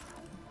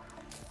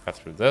 Cut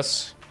through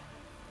this.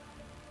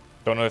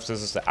 Don't know if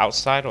this is the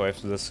outside or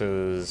if this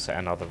is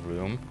another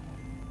room.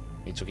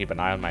 Need to keep an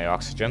eye on my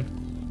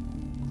oxygen.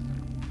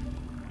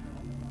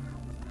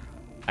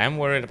 I am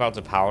worried about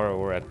the power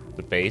over at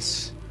the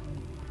base,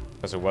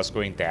 because it was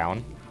going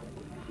down.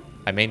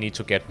 I may need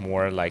to get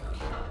more, like...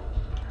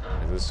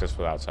 This is just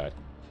for the outside.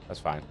 That's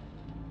fine.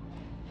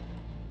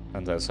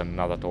 And there's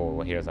another door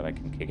over here that I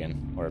can kick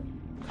in, or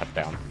cut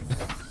down.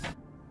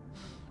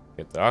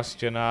 Get the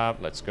oxygen up.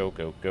 Let's go,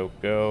 go, go,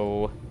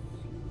 go.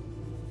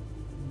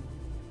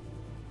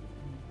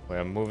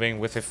 We're moving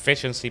with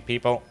efficiency,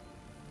 people.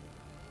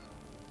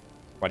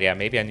 But yeah,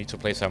 maybe I need to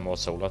place some more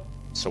solar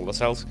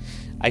cells.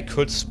 I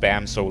could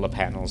spam solar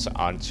panels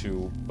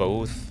onto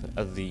both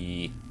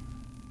the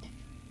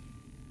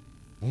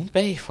moon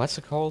bay. What's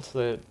it called?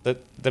 The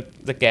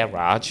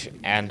garage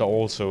and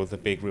also the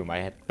big room.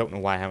 I don't know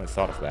why I haven't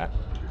thought of that.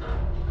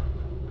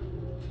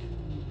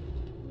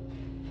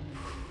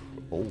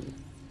 Oh,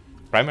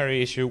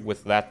 primary issue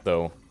with that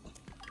though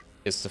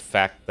is the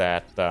fact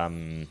that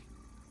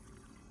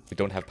we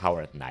don't have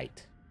power at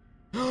night.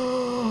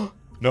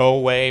 No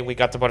way, we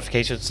got the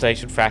modification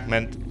station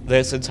fragment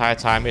this entire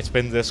time. It's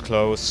been this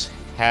close.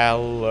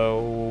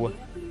 Hello.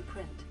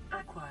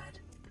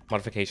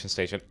 Modification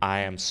station. I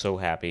am so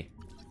happy.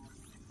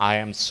 I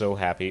am so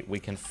happy.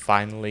 We can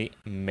finally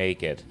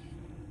make it.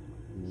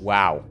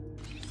 Wow.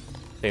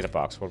 Data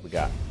box, what we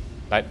got?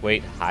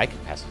 Lightweight, high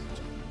capacity.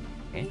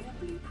 Okay.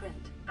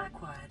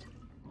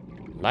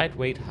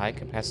 Lightweight, high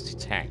capacity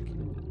tank.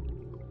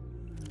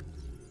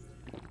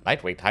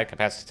 Lightweight, high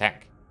capacity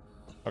tank.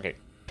 Okay.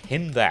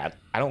 Pin that.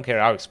 I don't care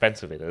how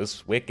expensive it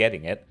is. We're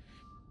getting it.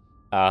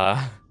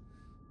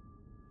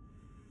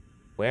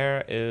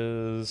 Where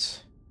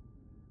is...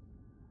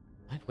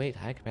 Lightweight,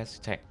 high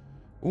capacity tank.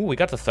 Ooh, we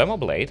got the thermal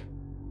blade.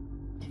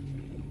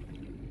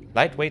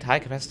 Lightweight, high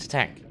capacity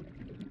tank.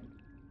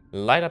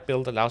 Light up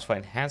build allows for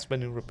enhanced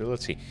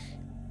maneuverability.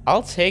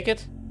 I'll take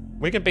it.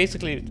 We can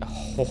basically...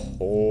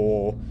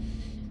 Oh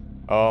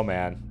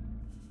man.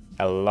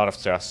 A lot of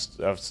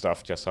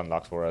stuff just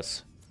unlocked for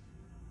us.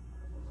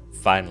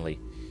 Finally.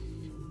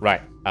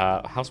 Right,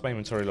 how's my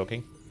inventory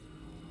looking?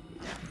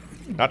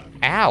 Not...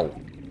 Ow!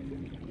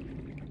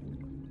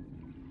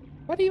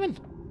 What even?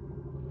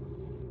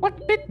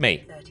 What bit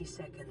me? 30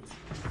 seconds.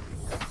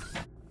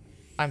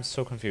 I'm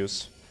so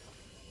confused.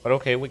 But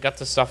okay, we got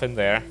the stuff in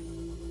there.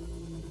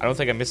 I don't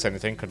think I missed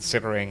anything,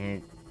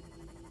 considering...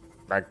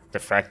 like, the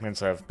fragments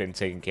have been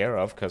taken care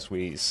of, because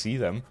we see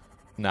them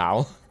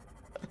now.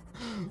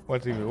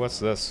 What's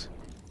this?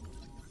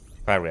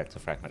 Bioreactor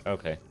fragment,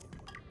 okay.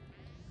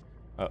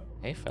 Oh,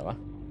 hey fella.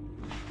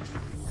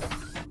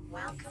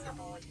 Welcome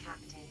aboard,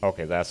 Captain.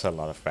 Okay, that's a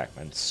lot of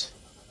fragments.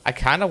 I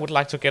kinda would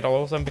like to get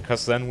all of them,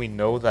 because then we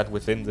know that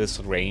within this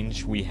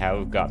range we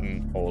have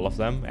gotten all of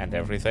them and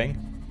everything.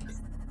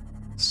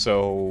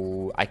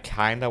 So I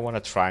kinda wanna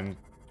try and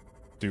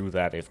do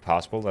that if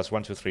possible. That's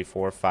 1, 2, 3,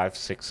 4, 5,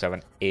 6,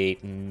 7,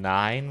 8,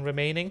 9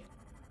 remaining.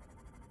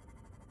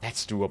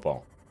 That's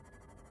doable.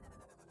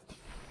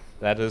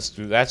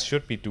 That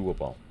should be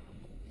doable.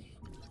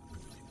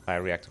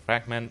 Bioreactor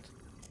fragment.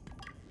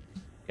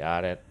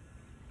 Got it.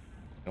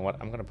 You know what?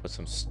 I'm gonna put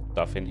some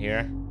stuff in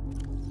here.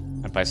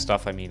 And by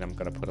stuff, I mean I'm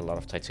gonna put a lot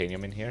of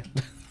titanium in here.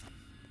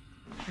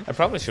 I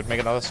probably should make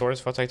another source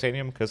for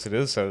titanium, because it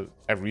is a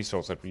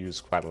resource that we use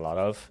quite a lot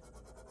of.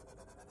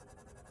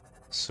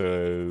 So,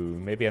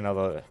 maybe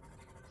another...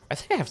 I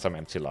think I have some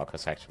empty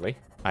lockers, actually.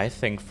 I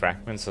think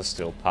fragments are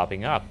still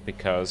popping up,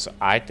 because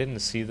I didn't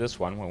see this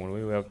one when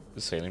we were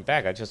sailing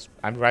back.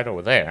 I'm right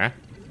over there.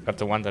 But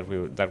the one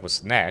that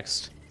was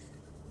next,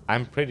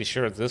 I'm pretty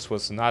sure this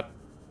was not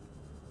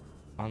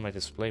on my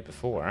display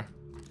before.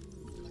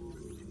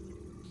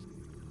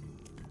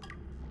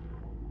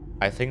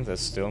 I think there's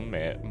still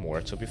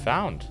more to be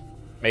found.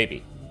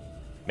 Maybe.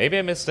 Maybe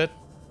I missed it.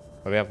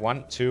 But we have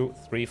 1, 2,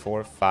 3,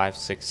 4, 5,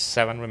 6,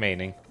 7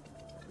 remaining.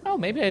 Oh,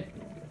 maybe I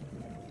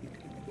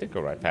did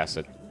go right past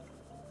it.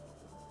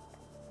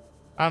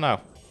 I don't know.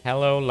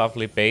 Hello,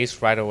 lovely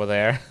base right over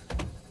there.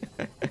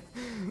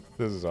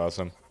 This is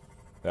awesome.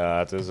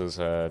 This is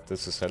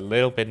a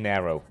little bit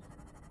narrow.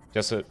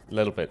 Just a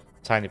little bit.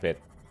 Tiny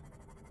bit.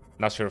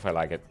 Not sure if I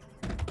like it.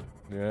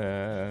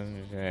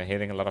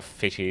 Hitting a lot of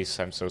fishies.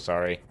 I'm so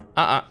sorry.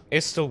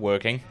 It's still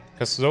working.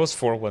 Because those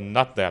 4 were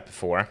not there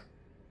before.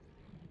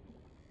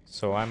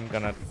 So I'm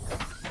gonna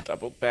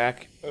double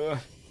back.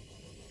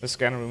 The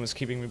scanner room is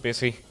keeping me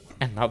busy.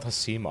 Another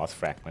sea moth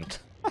fragment.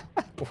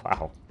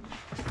 Wow.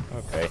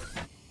 Okay.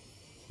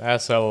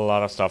 There's a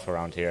lot of stuff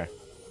around here.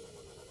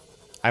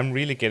 I'm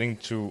really getting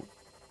to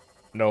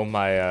know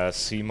my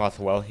sea moth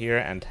well here,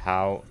 and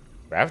how...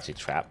 Gravity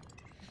trap.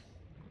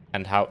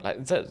 And how...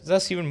 Like,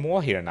 there's even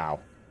more here now.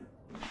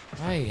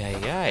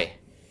 Ay.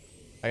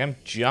 Like, I'm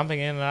jumping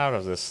in and out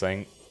of this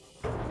thing.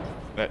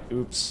 But,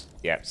 oops.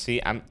 Yeah,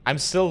 see, I'm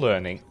still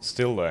learning.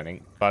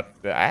 But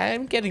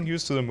I'm getting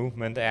used to the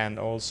movement, and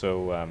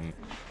also...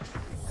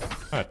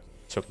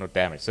 took no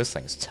damage. This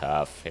thing's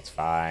tough. It's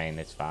fine.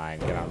 Get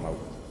out of my...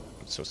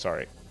 I'm so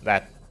sorry.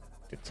 That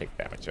did take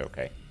damage.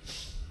 Okay.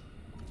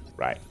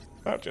 Right.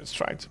 I'm just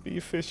trying to be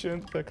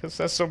efficient, because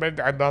there's so many...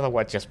 Another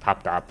one just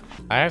popped up.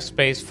 I have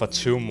space for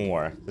 2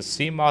 more. The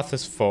sea moth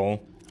is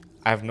full.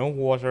 I have no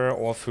water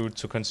or food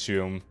to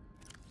consume.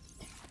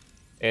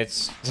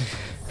 It's...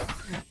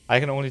 I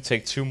can only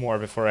take 2 more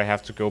before I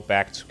have to go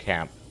back to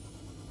camp.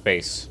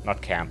 Base,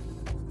 not camp.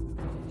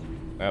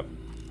 Oh.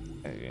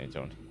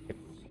 Don't hit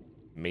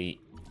me.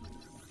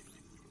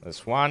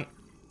 This one.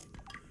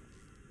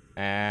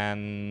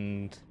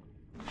 And...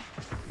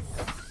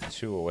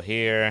 2 over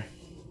here.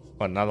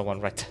 Oh, another one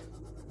right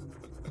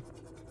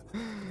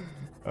there.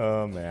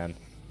 Oh, man.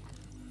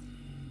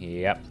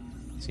 Yep.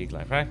 Sea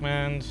glide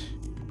fragment.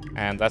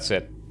 And that's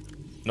it.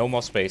 No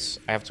more space.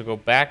 I have to go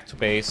back to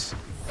base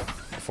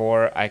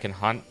before I can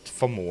hunt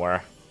for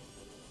more.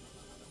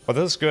 But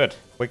this is good.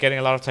 We're getting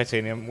a lot of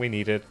titanium. We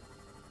need it.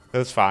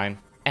 That's fine.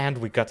 And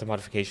we got the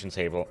modification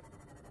table.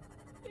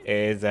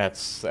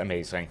 That's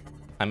amazing.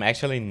 I'm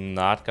actually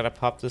not gonna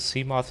pop the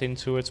sea moth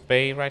into its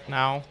bay right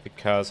now,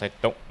 because I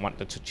don't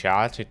want it to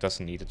charge. It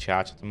doesn't need a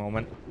charge at the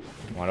moment.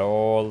 I want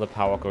all the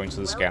power going to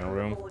the scanner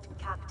room.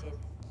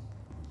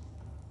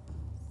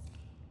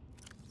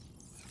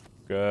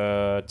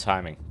 Good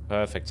timing.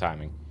 Perfect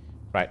timing.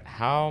 Right,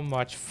 how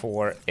much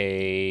for a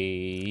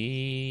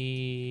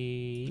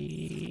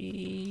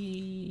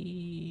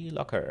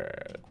locker?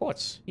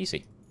 Quartz.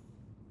 Easy.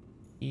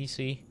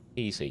 Easy.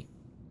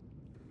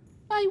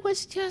 I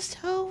was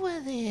just over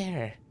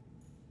there.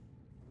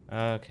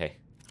 Okay.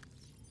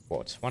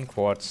 Quartz. 1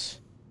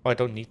 quartz. Oh, I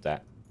don't need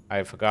that.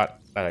 I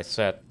forgot that I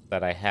said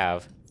that I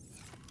have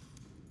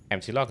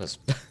empty lockers.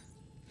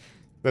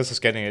 This is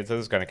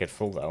gonna get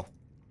full though.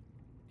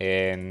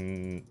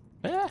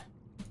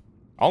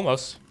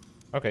 Almost.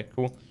 Okay,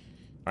 cool.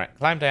 Alright,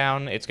 climb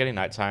down. It's getting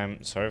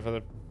nighttime. Sorry for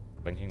the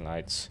blinking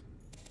lights.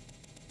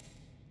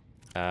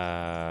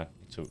 To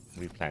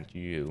replant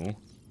you.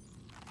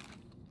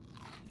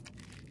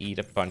 Eat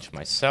a bunch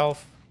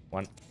myself.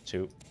 1,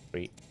 2,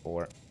 3,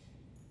 4.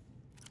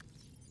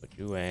 Put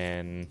you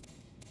in.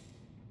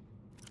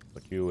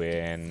 Put you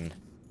in.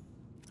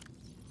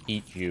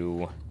 Eat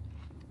you.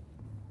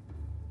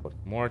 Put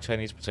more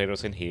Chinese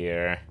potatoes in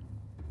here.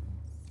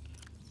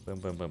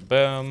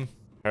 Boom.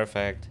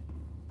 Perfect.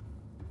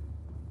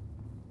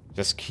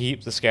 Just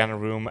keep the scanner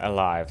room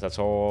alive. That's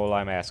all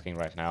I'm asking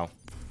right now.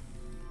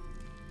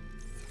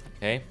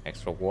 Okay,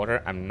 extra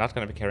water. I'm not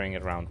going to be carrying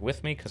it around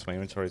with me, because my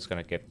inventory is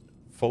going to get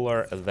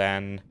fuller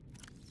than...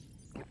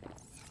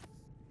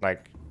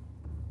 Like...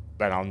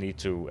 Then I'll need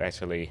to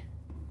actually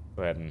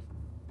go ahead and...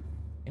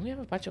 Did we have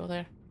a bunch over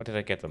there? Or did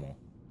I get them all?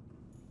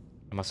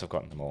 I must have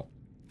gotten them all.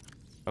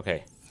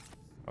 Okay.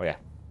 Oh yeah.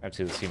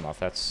 Empty the sea moth.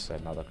 That's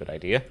another good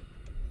idea.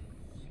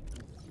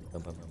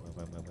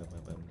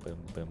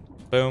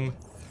 Boom.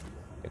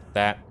 Get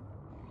that.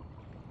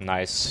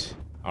 Nice.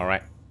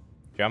 Alright.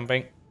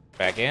 Jumping.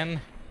 Back in.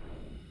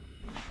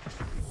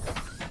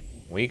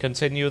 We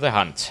continue the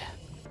hunt.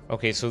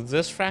 Okay, so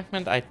this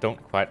fragment I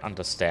don't quite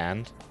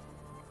understand.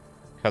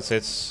 Because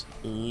it's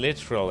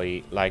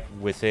literally, like,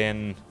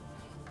 within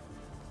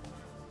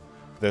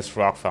this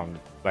rock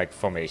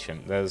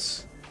formation.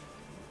 There's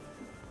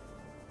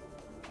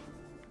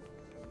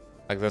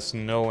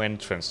no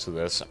entrance to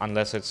this,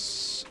 unless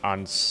it's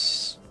on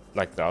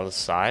like the other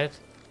side.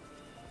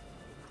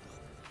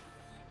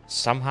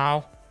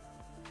 Somehow.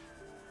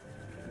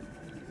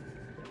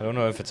 I don't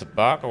know if it's a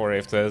bug or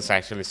if there's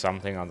actually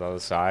something on the other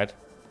side.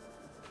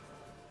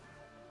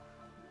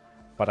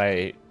 But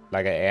I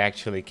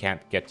actually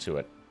can't get to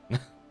it.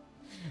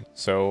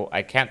 So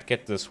I can't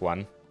get this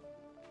one.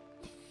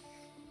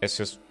 It's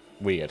just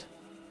weird.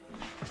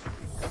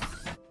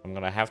 I'm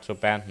gonna have to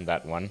abandon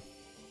that one.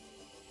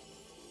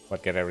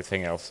 But get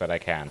everything else that I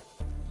can.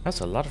 There's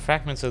a lot of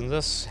fragments in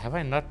this. Have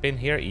I not been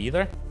here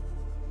either?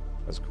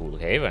 That's a cool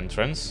cave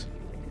entrance.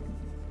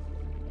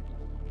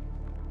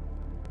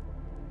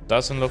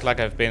 Doesn't look like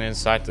I've been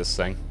inside this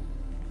thing.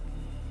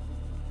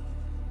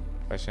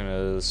 Question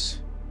is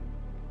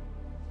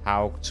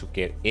how to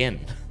get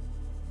in.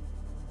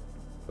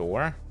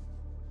 Door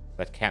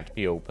that can't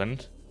be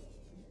opened.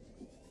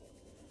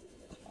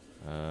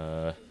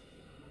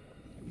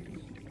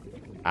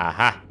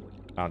 Aha!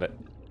 Found it.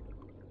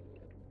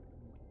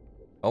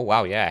 Oh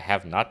wow, yeah, I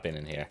have not been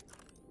in here.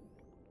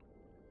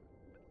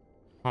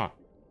 Huh.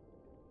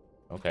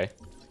 Okay.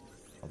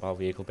 Mobile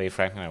vehicle bay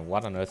fragment.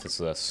 What on earth is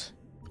this?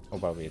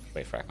 Mobile vehicle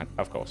bay fragment,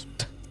 of course.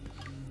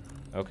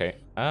 Okay.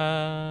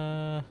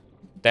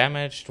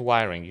 Damaged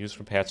wiring. Use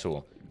repair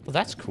tool. Well,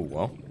 that's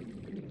cool.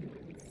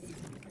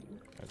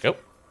 There we go.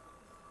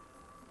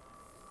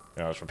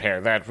 Let's repair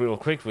that real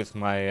quick with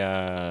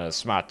my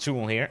smart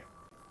tool here.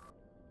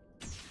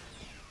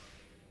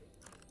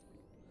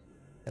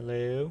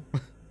 Hello.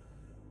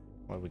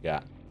 What do we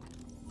got?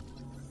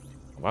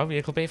 Mobile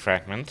vehicle bay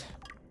fragment.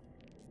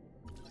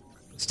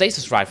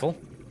 Stasis rifle.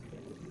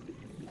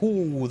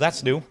 Ooh,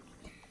 that's new.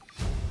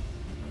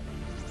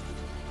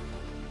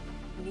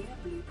 New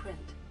blueprint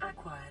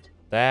acquired.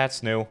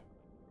 That's new.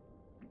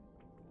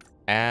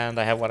 And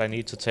I have what I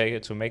need to take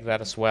it to make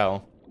that as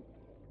well.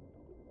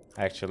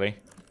 Actually.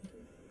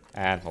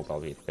 And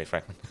mobile vehicle bay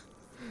fragment.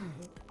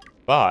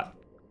 But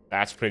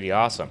that's pretty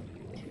awesome.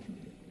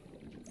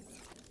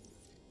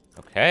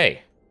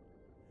 Okay.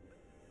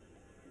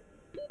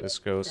 This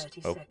goes.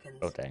 Oh,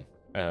 dang.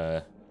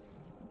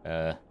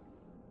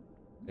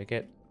 Take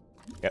it.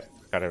 Yep,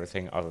 got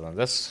everything other than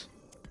this.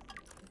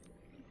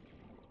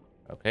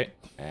 Okay,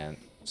 and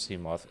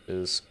Seamoth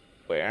is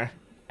where?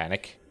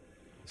 Panic.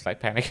 Slight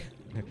panic.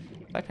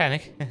 Slight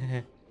panic.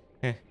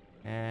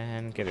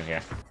 And get in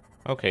here.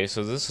 Okay,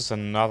 so this is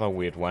another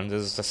weird one.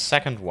 This is the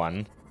second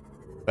one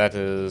that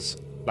is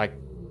like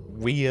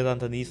weird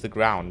underneath the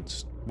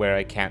ground where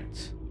I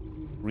can't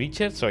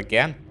reach it. So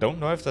again, don't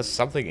know if there's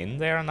something in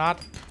there or not.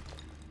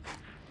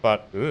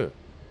 But ugh.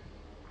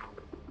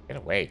 Get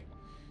away.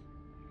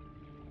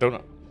 Don't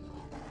know.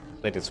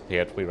 They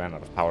disappeared. We ran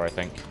out of power, I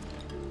think.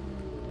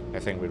 I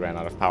think we ran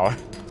out of power.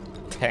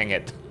 Dang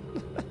it.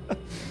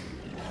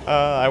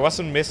 I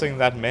wasn't missing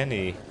that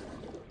many.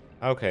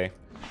 Okay.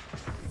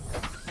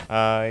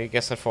 I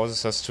guess that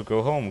forces us to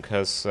go home,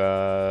 because...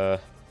 Oh,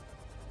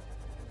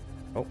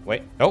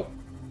 wait. Oh!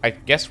 I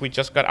guess we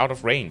just got out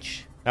of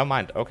range. Never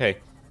mind. Okay.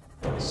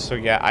 So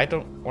yeah, I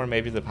don't... Or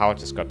maybe the power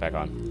just got back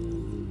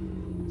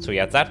on. So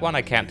yeah, that one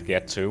I can't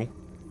get to.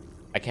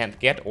 I can't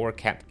get or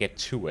can't get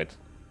to it.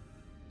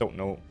 Don't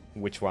know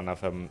which one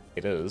of them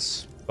it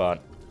is,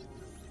 but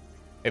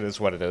it is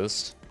what it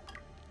is.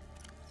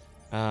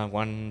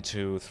 1,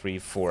 2, 3,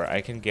 4.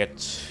 I can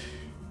get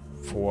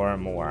 4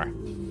 more.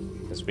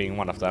 This being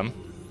one of them.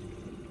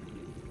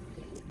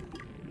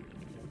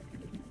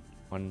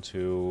 1,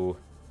 2,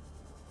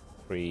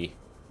 3.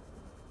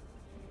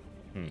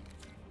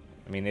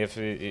 I mean, if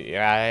I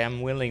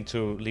am willing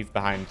to leave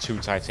behind 2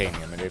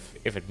 titanium, and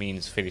if it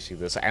means finishing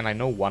this, and I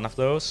know one of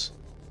those,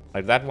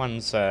 like that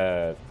one's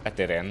a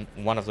dead end,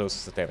 one of those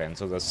is a dead end,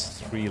 so there's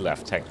 3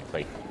 left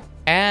technically,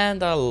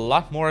 and a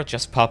lot more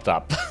just popped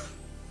up.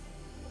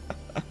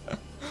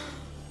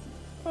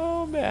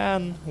 Oh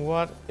man,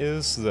 what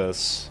is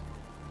this?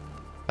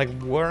 Like,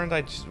 wasn't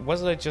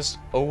I just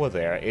over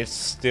there? It's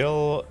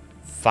still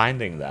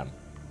finding them.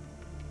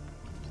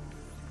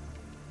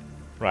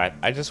 Right,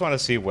 I just want to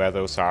see where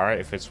those are,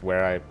 if it's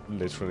where I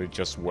literally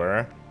just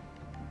were.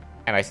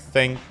 And I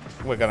think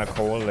we're gonna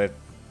call it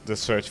the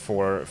search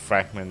for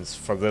fragments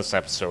for this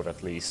episode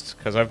at least.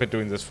 Because I've been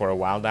doing this for a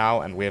while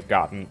now, and we have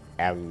gotten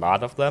a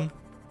lot of them.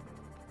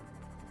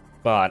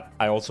 But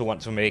I also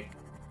want to make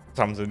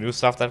some of the new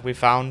stuff that we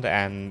found,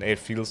 and it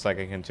feels like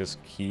I can just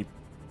keep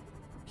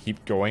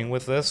going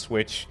with this,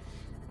 which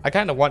I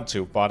kind of want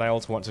to, but I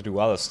also want to do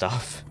other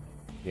stuff.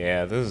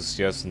 Yeah, this is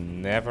just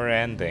never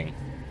ending.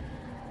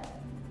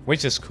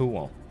 Which is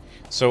cool.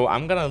 So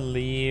I'm gonna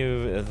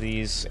leave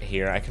these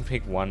here. I can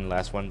pick one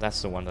last one.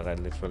 That's the one that I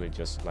literally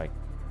just, like,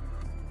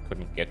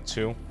 couldn't get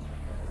to.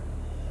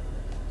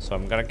 So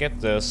I'm gonna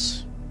get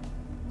this.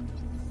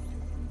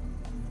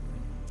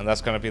 And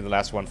that's gonna be the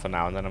last one for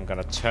now. And then I'm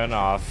gonna turn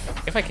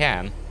off, if I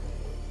can,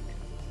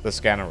 the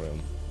scanner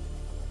room.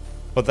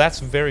 But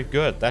that's very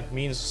good. That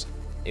means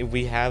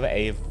we have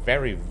a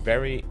very,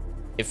 very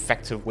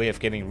effective way of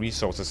getting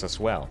resources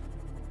as well.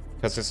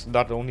 Because it's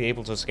not only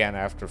able to scan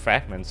after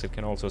fragments, it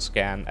can also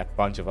scan a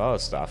bunch of other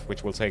stuff,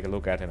 which we'll take a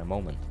look at in a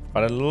moment.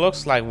 But it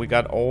looks like we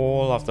got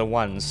all of the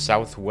ones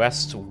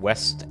southwest,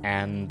 west,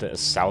 and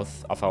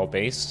south of our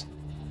base.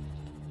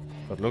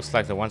 But it looks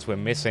like the ones we're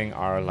missing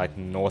are like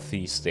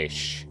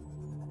northeast-ish.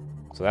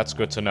 So that's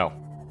good to know.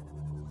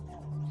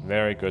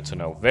 Very good to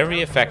know. Very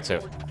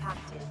effective.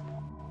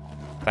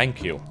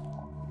 Thank you.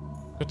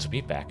 Good to be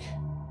back.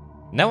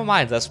 Never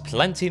mind, there's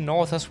plenty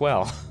north as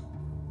well.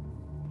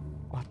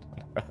 What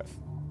on earth?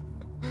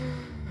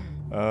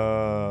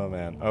 Oh,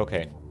 man.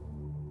 Okay.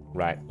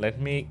 Right, let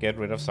me get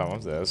rid of some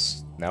of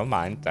this. Never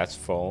mind, that's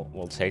full.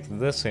 We'll take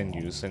this in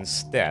use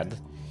instead.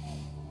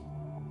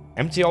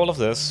 Empty all of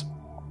this.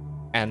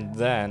 And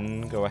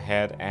then go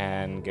ahead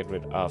and get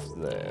rid of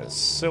the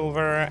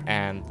silver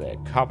and the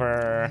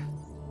copper.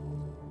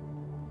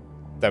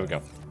 There we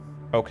go.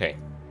 Okay,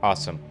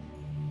 awesome.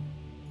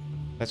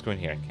 Let's go in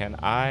here. Can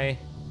I...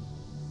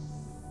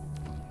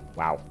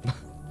 Wow.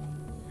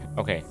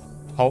 Okay,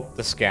 halt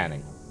the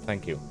scanning.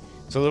 Thank you.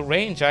 So the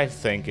range, I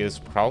think, is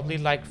probably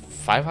like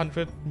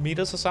 500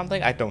 meters or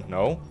something. I don't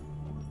know.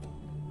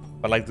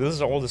 But like, this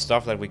is all the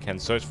stuff that we can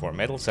search for.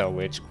 Metal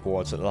salvage,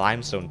 quartz,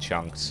 limestone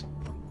chunks,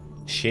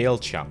 shale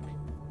chunk.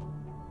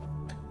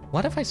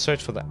 What if I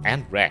search for the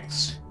Ant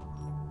Rex?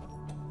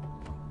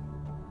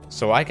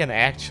 So I can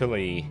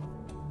actually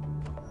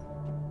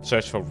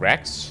search for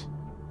Rex,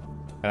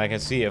 and I can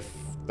see if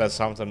there's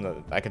something that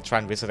I can try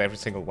and visit every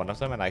single one of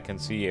them, and I can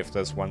see if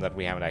there's one that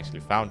we haven't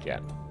actually found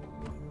yet.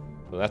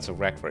 So that's a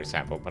wreck, for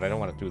example, but I don't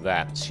want to do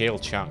that. Shale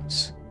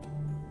chunks.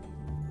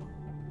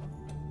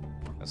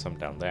 There's some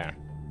down there.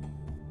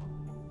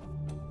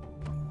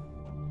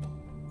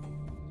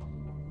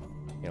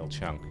 Shale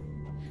chunk.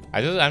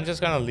 I'm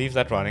just gonna leave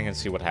that running and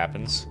see what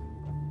happens.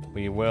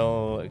 We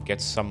will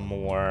get some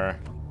more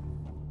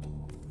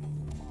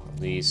of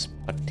these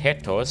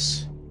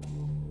potatoes,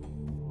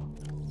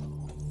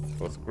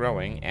 both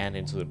growing and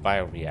into the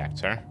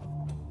bioreactor.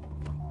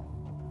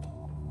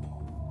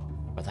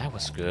 But that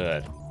was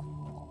good.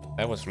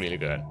 That was really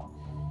good.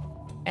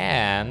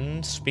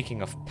 And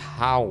speaking of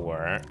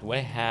power, I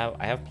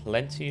have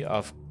plenty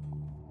of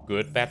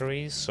good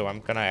batteries, so I'm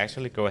gonna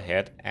actually go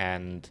ahead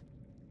and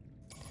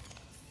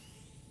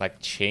like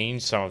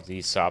change some of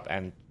these up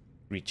and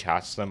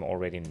recharge them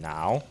already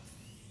now.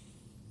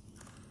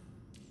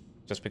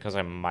 Just because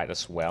I might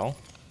as well.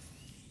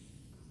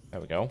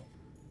 There we go.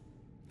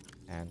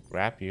 And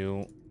grab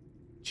you,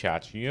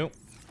 charge you.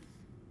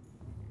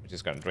 Which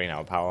is gonna drain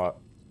our power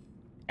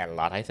a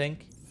lot, I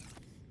think.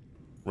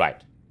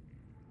 Right.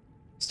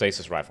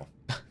 Stasis rifle.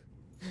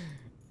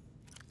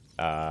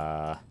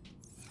 Computer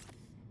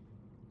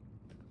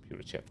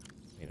chip.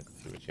 Need a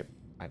computer chip.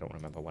 I don't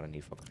remember what I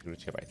need for a computer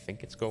chip. I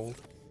think it's gold.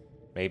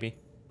 Maybe.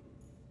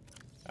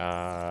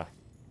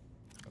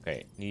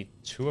 Okay. Need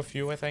 2 of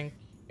you, I think.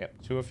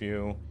 Yep, 2 of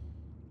you.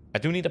 I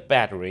do need a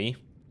battery.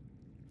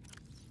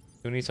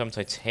 Do need some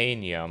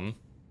titanium.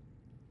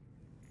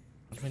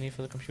 What do I need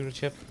for the computer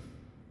chip?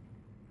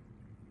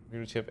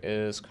 Computer chip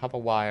is copper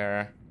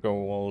wire,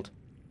 gold,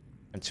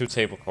 and 2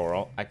 table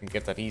coral. I can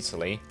get that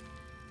easily.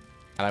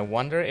 And I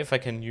wonder if I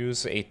can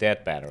use a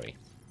dead battery.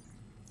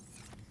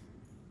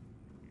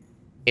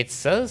 It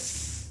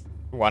says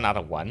 1 out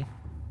of 1.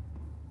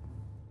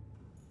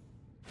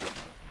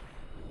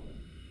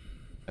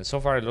 And so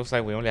far it looks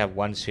like we only have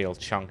 1 shale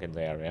chunk in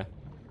the area.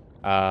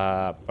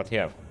 But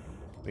here,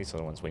 these are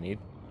the ones we need.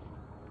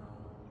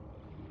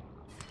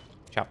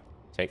 Chop,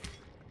 take.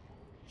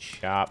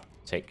 Chop,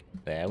 take.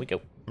 There we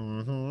go.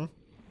 Mm-hmm.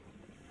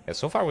 Yeah,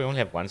 so far we only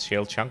have 1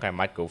 shale chunk. I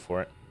might go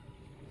for it.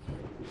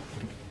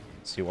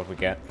 See what we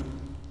get.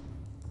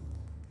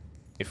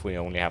 If we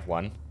only have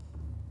 1.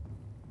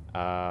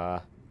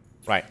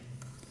 Right.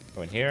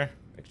 Go in here.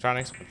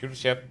 Electronics, computer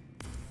chip.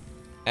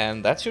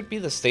 And that should be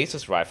the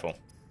stasis rifle.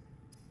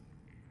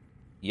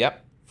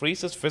 Yep.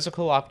 Freezes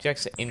physical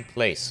objects in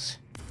place.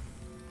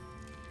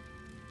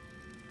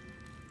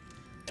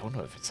 Don't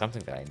know if it's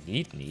something that I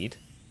need,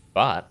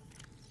 but...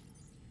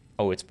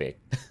 Oh, it's big.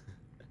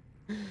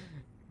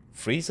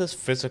 Freezes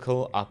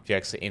physical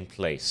objects in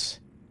place.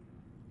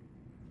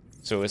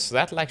 So is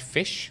that like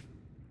fish?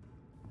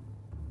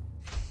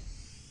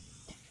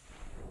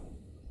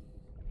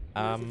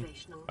 Oh.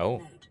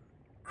 Note.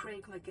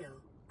 Craig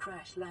McGill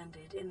crash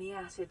landed in the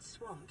acid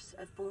swamps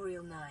of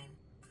Boreal 9,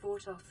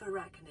 fought off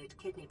arachnid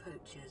kidney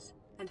poachers,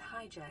 and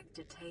hijacked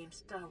a tame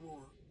Star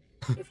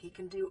Wars. If he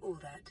can do all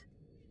that,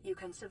 you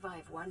can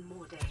survive 1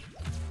 more day.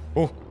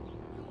 Oh.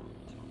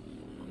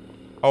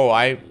 Oh,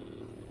 I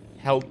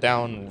held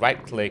down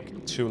right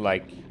click to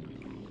like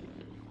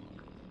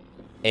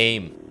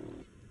aim.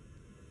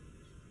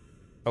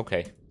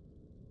 Okay.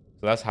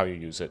 So that's how you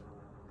use it.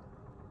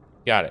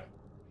 Got it.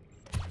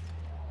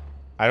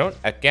 I don't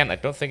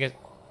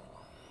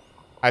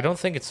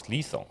think it's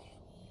lethal.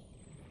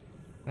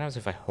 What happens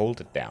if I hold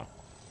it down?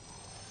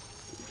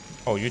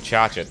 Oh, you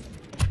charge it.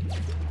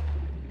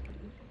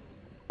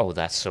 Oh,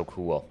 that's so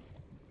cool.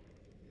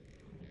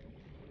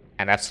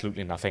 And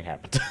absolutely nothing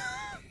happened.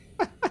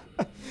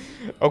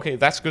 Okay,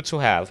 that's good to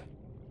have.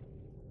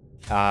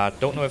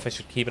 Don't know if I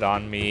should keep it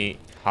on me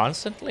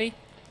constantly.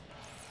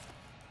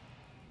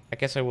 I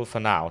guess I will for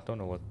now. Don't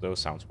know what those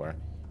sounds were.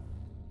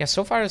 Yeah,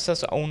 so far it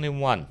says only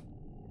one.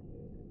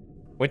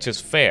 Which is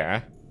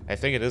fair. I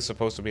think it is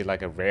supposed to be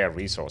like a rare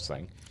resource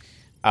thing.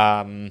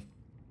 Right,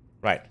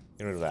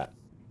 get rid of that.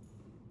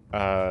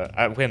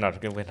 We're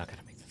not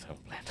gonna make the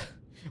thermal plant.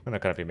 We're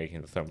not gonna be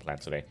making the thermal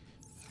plant today.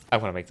 I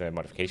want to make the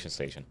modification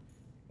station,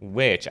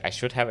 which I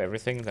should have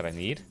everything that I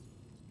need.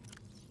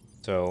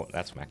 So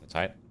that's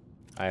magnetite.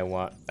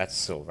 That's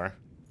silver.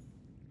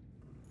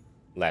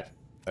 Lead.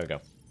 There we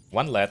go.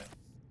 One lead.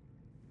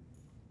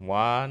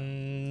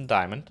 One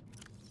diamond.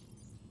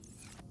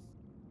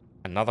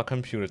 Another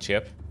computer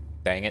chip.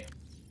 Dang it.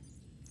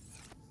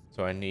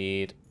 So I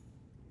need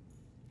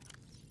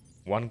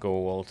one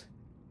gold.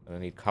 And I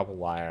need copper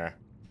wire.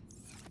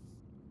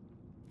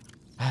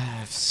 I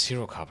have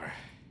 0 copper.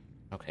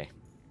 Okay.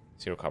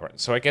 0 copper.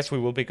 So I guess we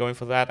will be going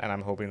for that, and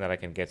I'm hoping that I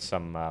can get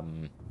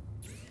some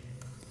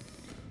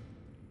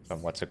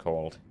what's it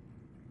called?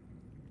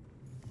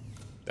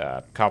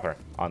 Copper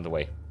on the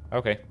way.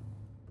 Okay.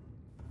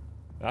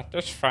 That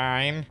is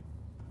fine.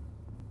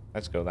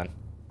 Let's go then.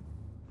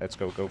 Let's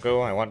go, go,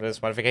 go. I want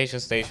this modification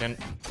station.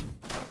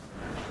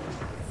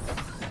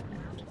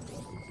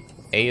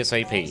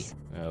 ASAP.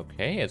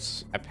 Okay,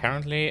 it's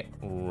apparently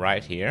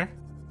right here.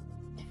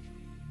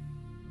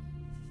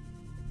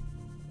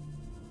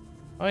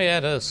 Oh yeah,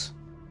 it is.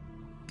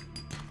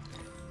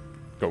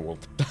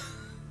 Gold.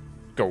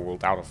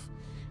 Gold out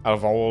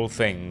of all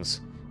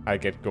things, I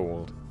get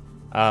gold.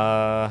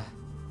 Well,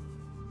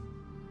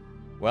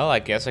 I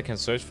guess I can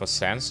search for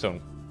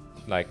sandstone,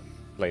 like,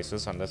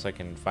 places, unless I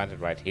can find it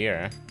right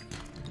here.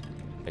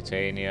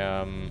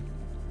 Titanium.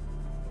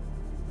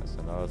 That's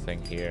another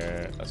thing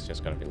here. That's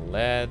just gonna be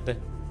lead.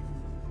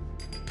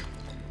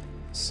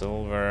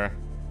 Silver.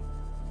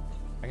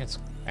 I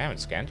haven't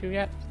scanned you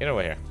yet? Get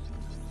over here.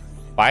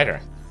 Biter.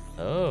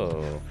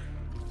 Oh.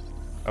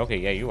 Okay,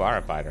 yeah, you are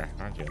a biter,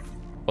 aren't you?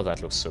 Oh,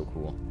 that looks so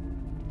cool.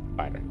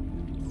 Biter.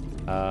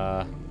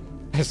 I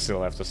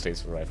still have the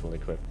stasis rifle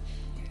equipped.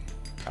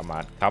 Come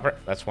on. Copper.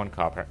 That's 1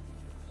 copper.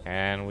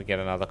 And we get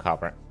another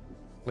copper.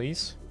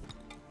 Please.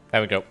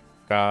 There we go.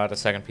 Got a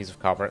second piece of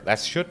copper. That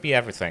should be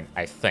everything,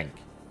 I think.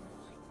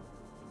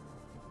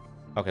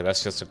 Okay,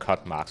 that's just the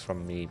cut marks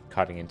from me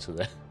cutting into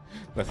the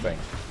thing.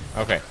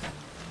 Okay.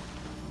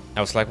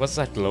 I was like, what's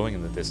that glowing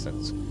in the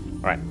distance?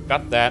 Alright,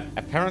 got that.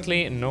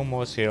 Apparently, no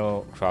more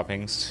cereal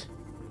croppings.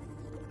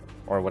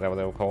 Or whatever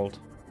they were called.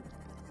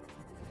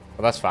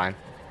 Well, that's fine.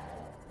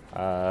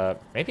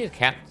 Maybe it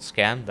can't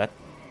scan that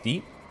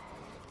deep.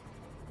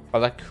 But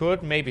that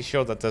could maybe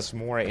show that there's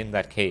more in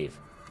that cave.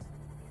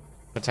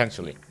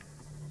 Potentially.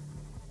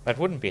 That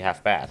wouldn't be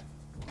half bad.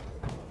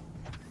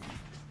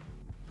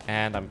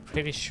 And I'm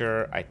pretty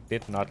sure I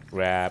did not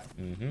grab...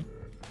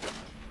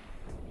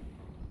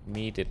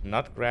 Me did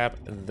not grab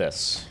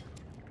this.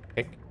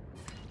 Pick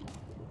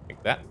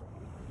that.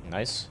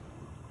 Nice.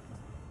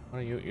 Oh,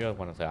 you're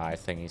one of the eye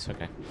thingies,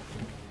 okay.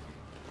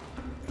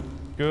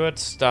 Good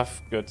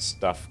stuff, good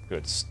stuff,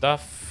 good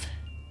stuff.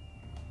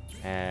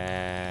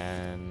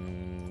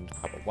 And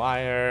copper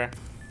wire.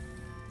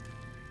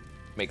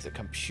 Make the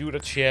computer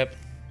chip.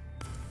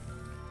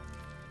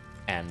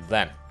 And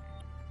then,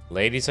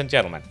 ladies and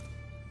gentlemen,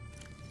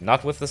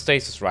 not with the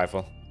stasis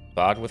rifle,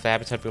 but with the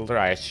habitat builder,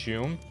 I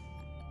assume,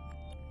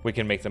 we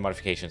can make the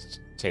modifications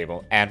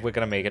table. And we're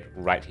gonna make it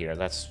right here.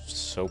 That's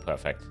so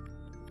perfect.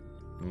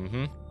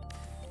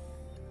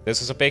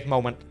 This is a big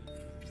moment.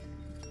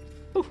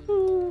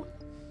 Woohoo!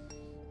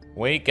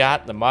 We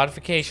got the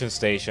modification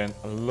station.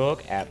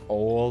 Look at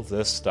all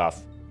this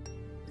stuff.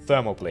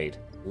 Thermoblade.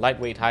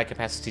 Lightweight high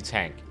capacity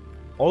tank.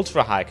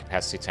 Ultra high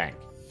capacity tank.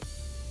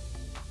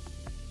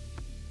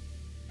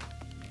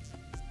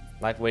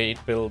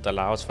 Lightweight build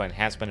allows for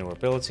enhanced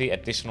maneuverability,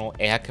 additional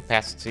air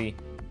capacity,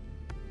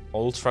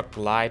 ultra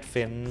glide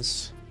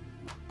fins.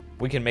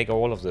 We can make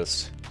all of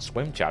this.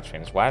 Swim charge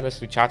fins.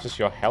 Wirelessly charges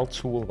your health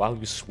tool while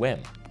you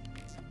swim.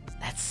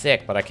 That's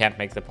sick, but I can't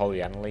make the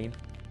polyaniline.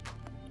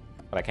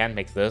 But I can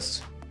make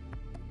this.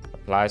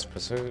 Applies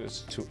precision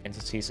to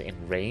entities in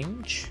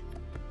range.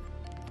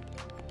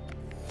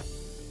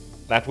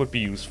 That would be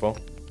useful.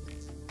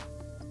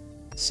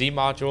 C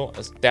module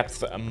is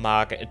depth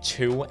mark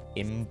 2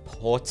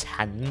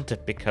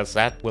 important because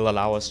that will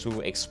allow us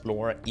to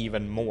explore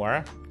even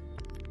more.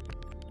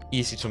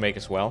 Easy to make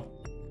as well.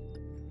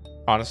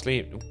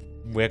 Honestly,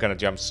 we're gonna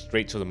jump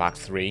straight to the Mark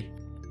 3.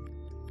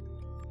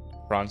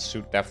 Bronze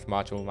suit depth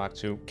module Mark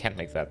 2. Can't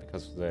make that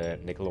because of the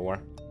nickel ore.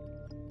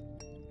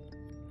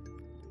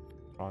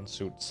 Bronze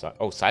suit.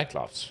 Oh,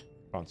 Cyclops.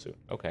 Bronze suit.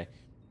 Okay.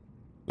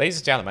 Ladies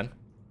and gentlemen,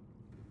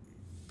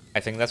 I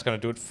think that's gonna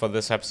do it for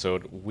this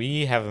episode.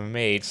 We have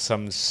made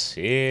some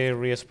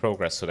serious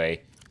progress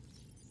today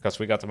because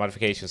we got the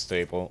modifications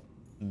table.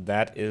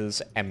 That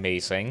is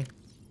amazing.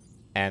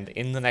 And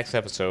in the next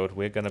episode,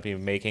 we're gonna be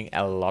making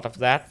a lot of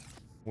that,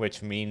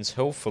 which means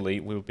hopefully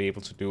we'll be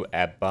able to do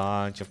a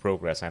bunch of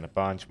progress and a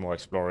bunch more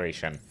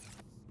exploration.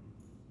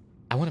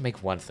 I want to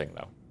make one thing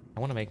though. I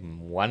want to make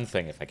one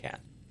thing if I can.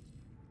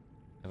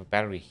 I have a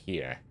battery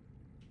here.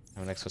 I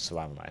have an extra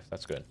survival knife.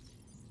 That's good.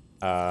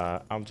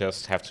 I'll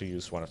just have to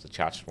use one of the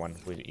charged ones,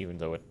 even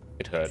though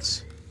it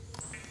hurts.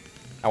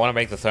 I want to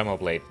make the thermal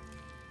blade.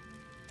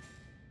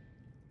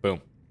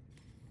 Boom.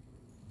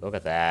 Look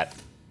at that.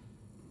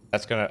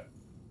 That's gonna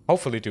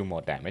hopefully do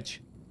more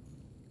damage.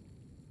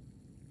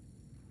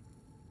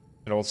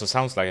 It also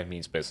sounds like it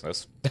means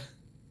business.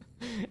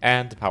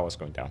 And the power's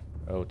going down.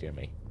 Oh dear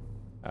me.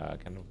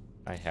 Can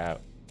I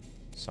have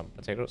some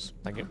potatoes?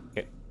 Thank you.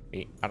 Get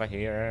me out of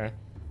here.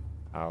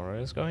 Power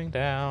is going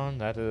down.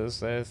 That is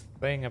the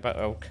thing about...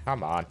 Oh,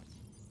 come on.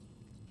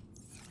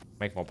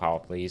 Make more power,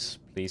 please.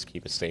 Please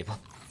keep it stable.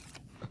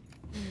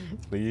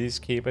 Please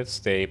keep it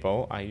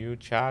stable. Are you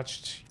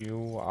charged?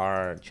 You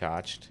are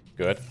charged.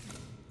 Good.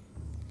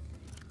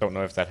 Don't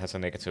know if that has a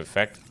negative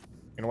effect.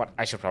 You know what?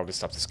 I should probably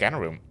stop the scanner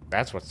room.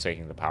 That's what's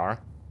taking the power.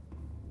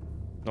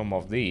 No more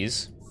of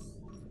these.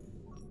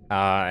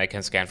 I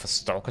can scan for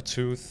stalker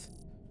tooth.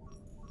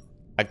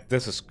 Like,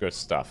 this is good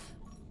stuff.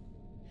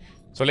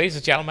 So, ladies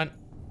and gentlemen,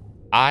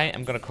 I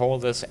am gonna call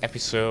this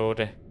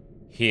episode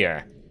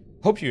here.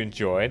 Hope you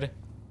enjoyed.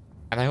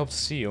 And I hope to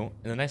see you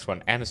in the next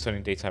one. And it's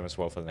turning daytime as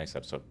well for the next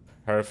episode.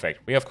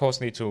 Perfect. We, of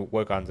course, need to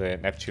work on the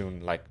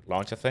Neptune, like,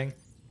 launcher thing.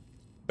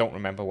 Don't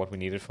remember what we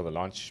needed for the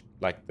launch.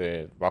 Like,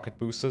 the rocket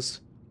boosters.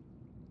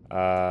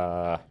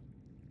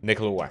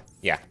 Nickel ore.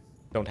 Yeah.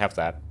 Don't have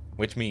that.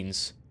 Which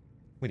means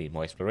we need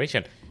more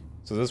exploration.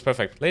 So this is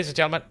perfect. Ladies and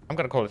gentlemen, I'm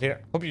going to call it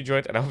here. Hope you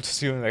enjoyed. And I hope to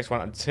see you in the next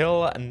one.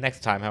 Until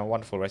next time, have a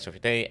wonderful rest of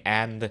your day.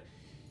 And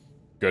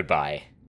goodbye.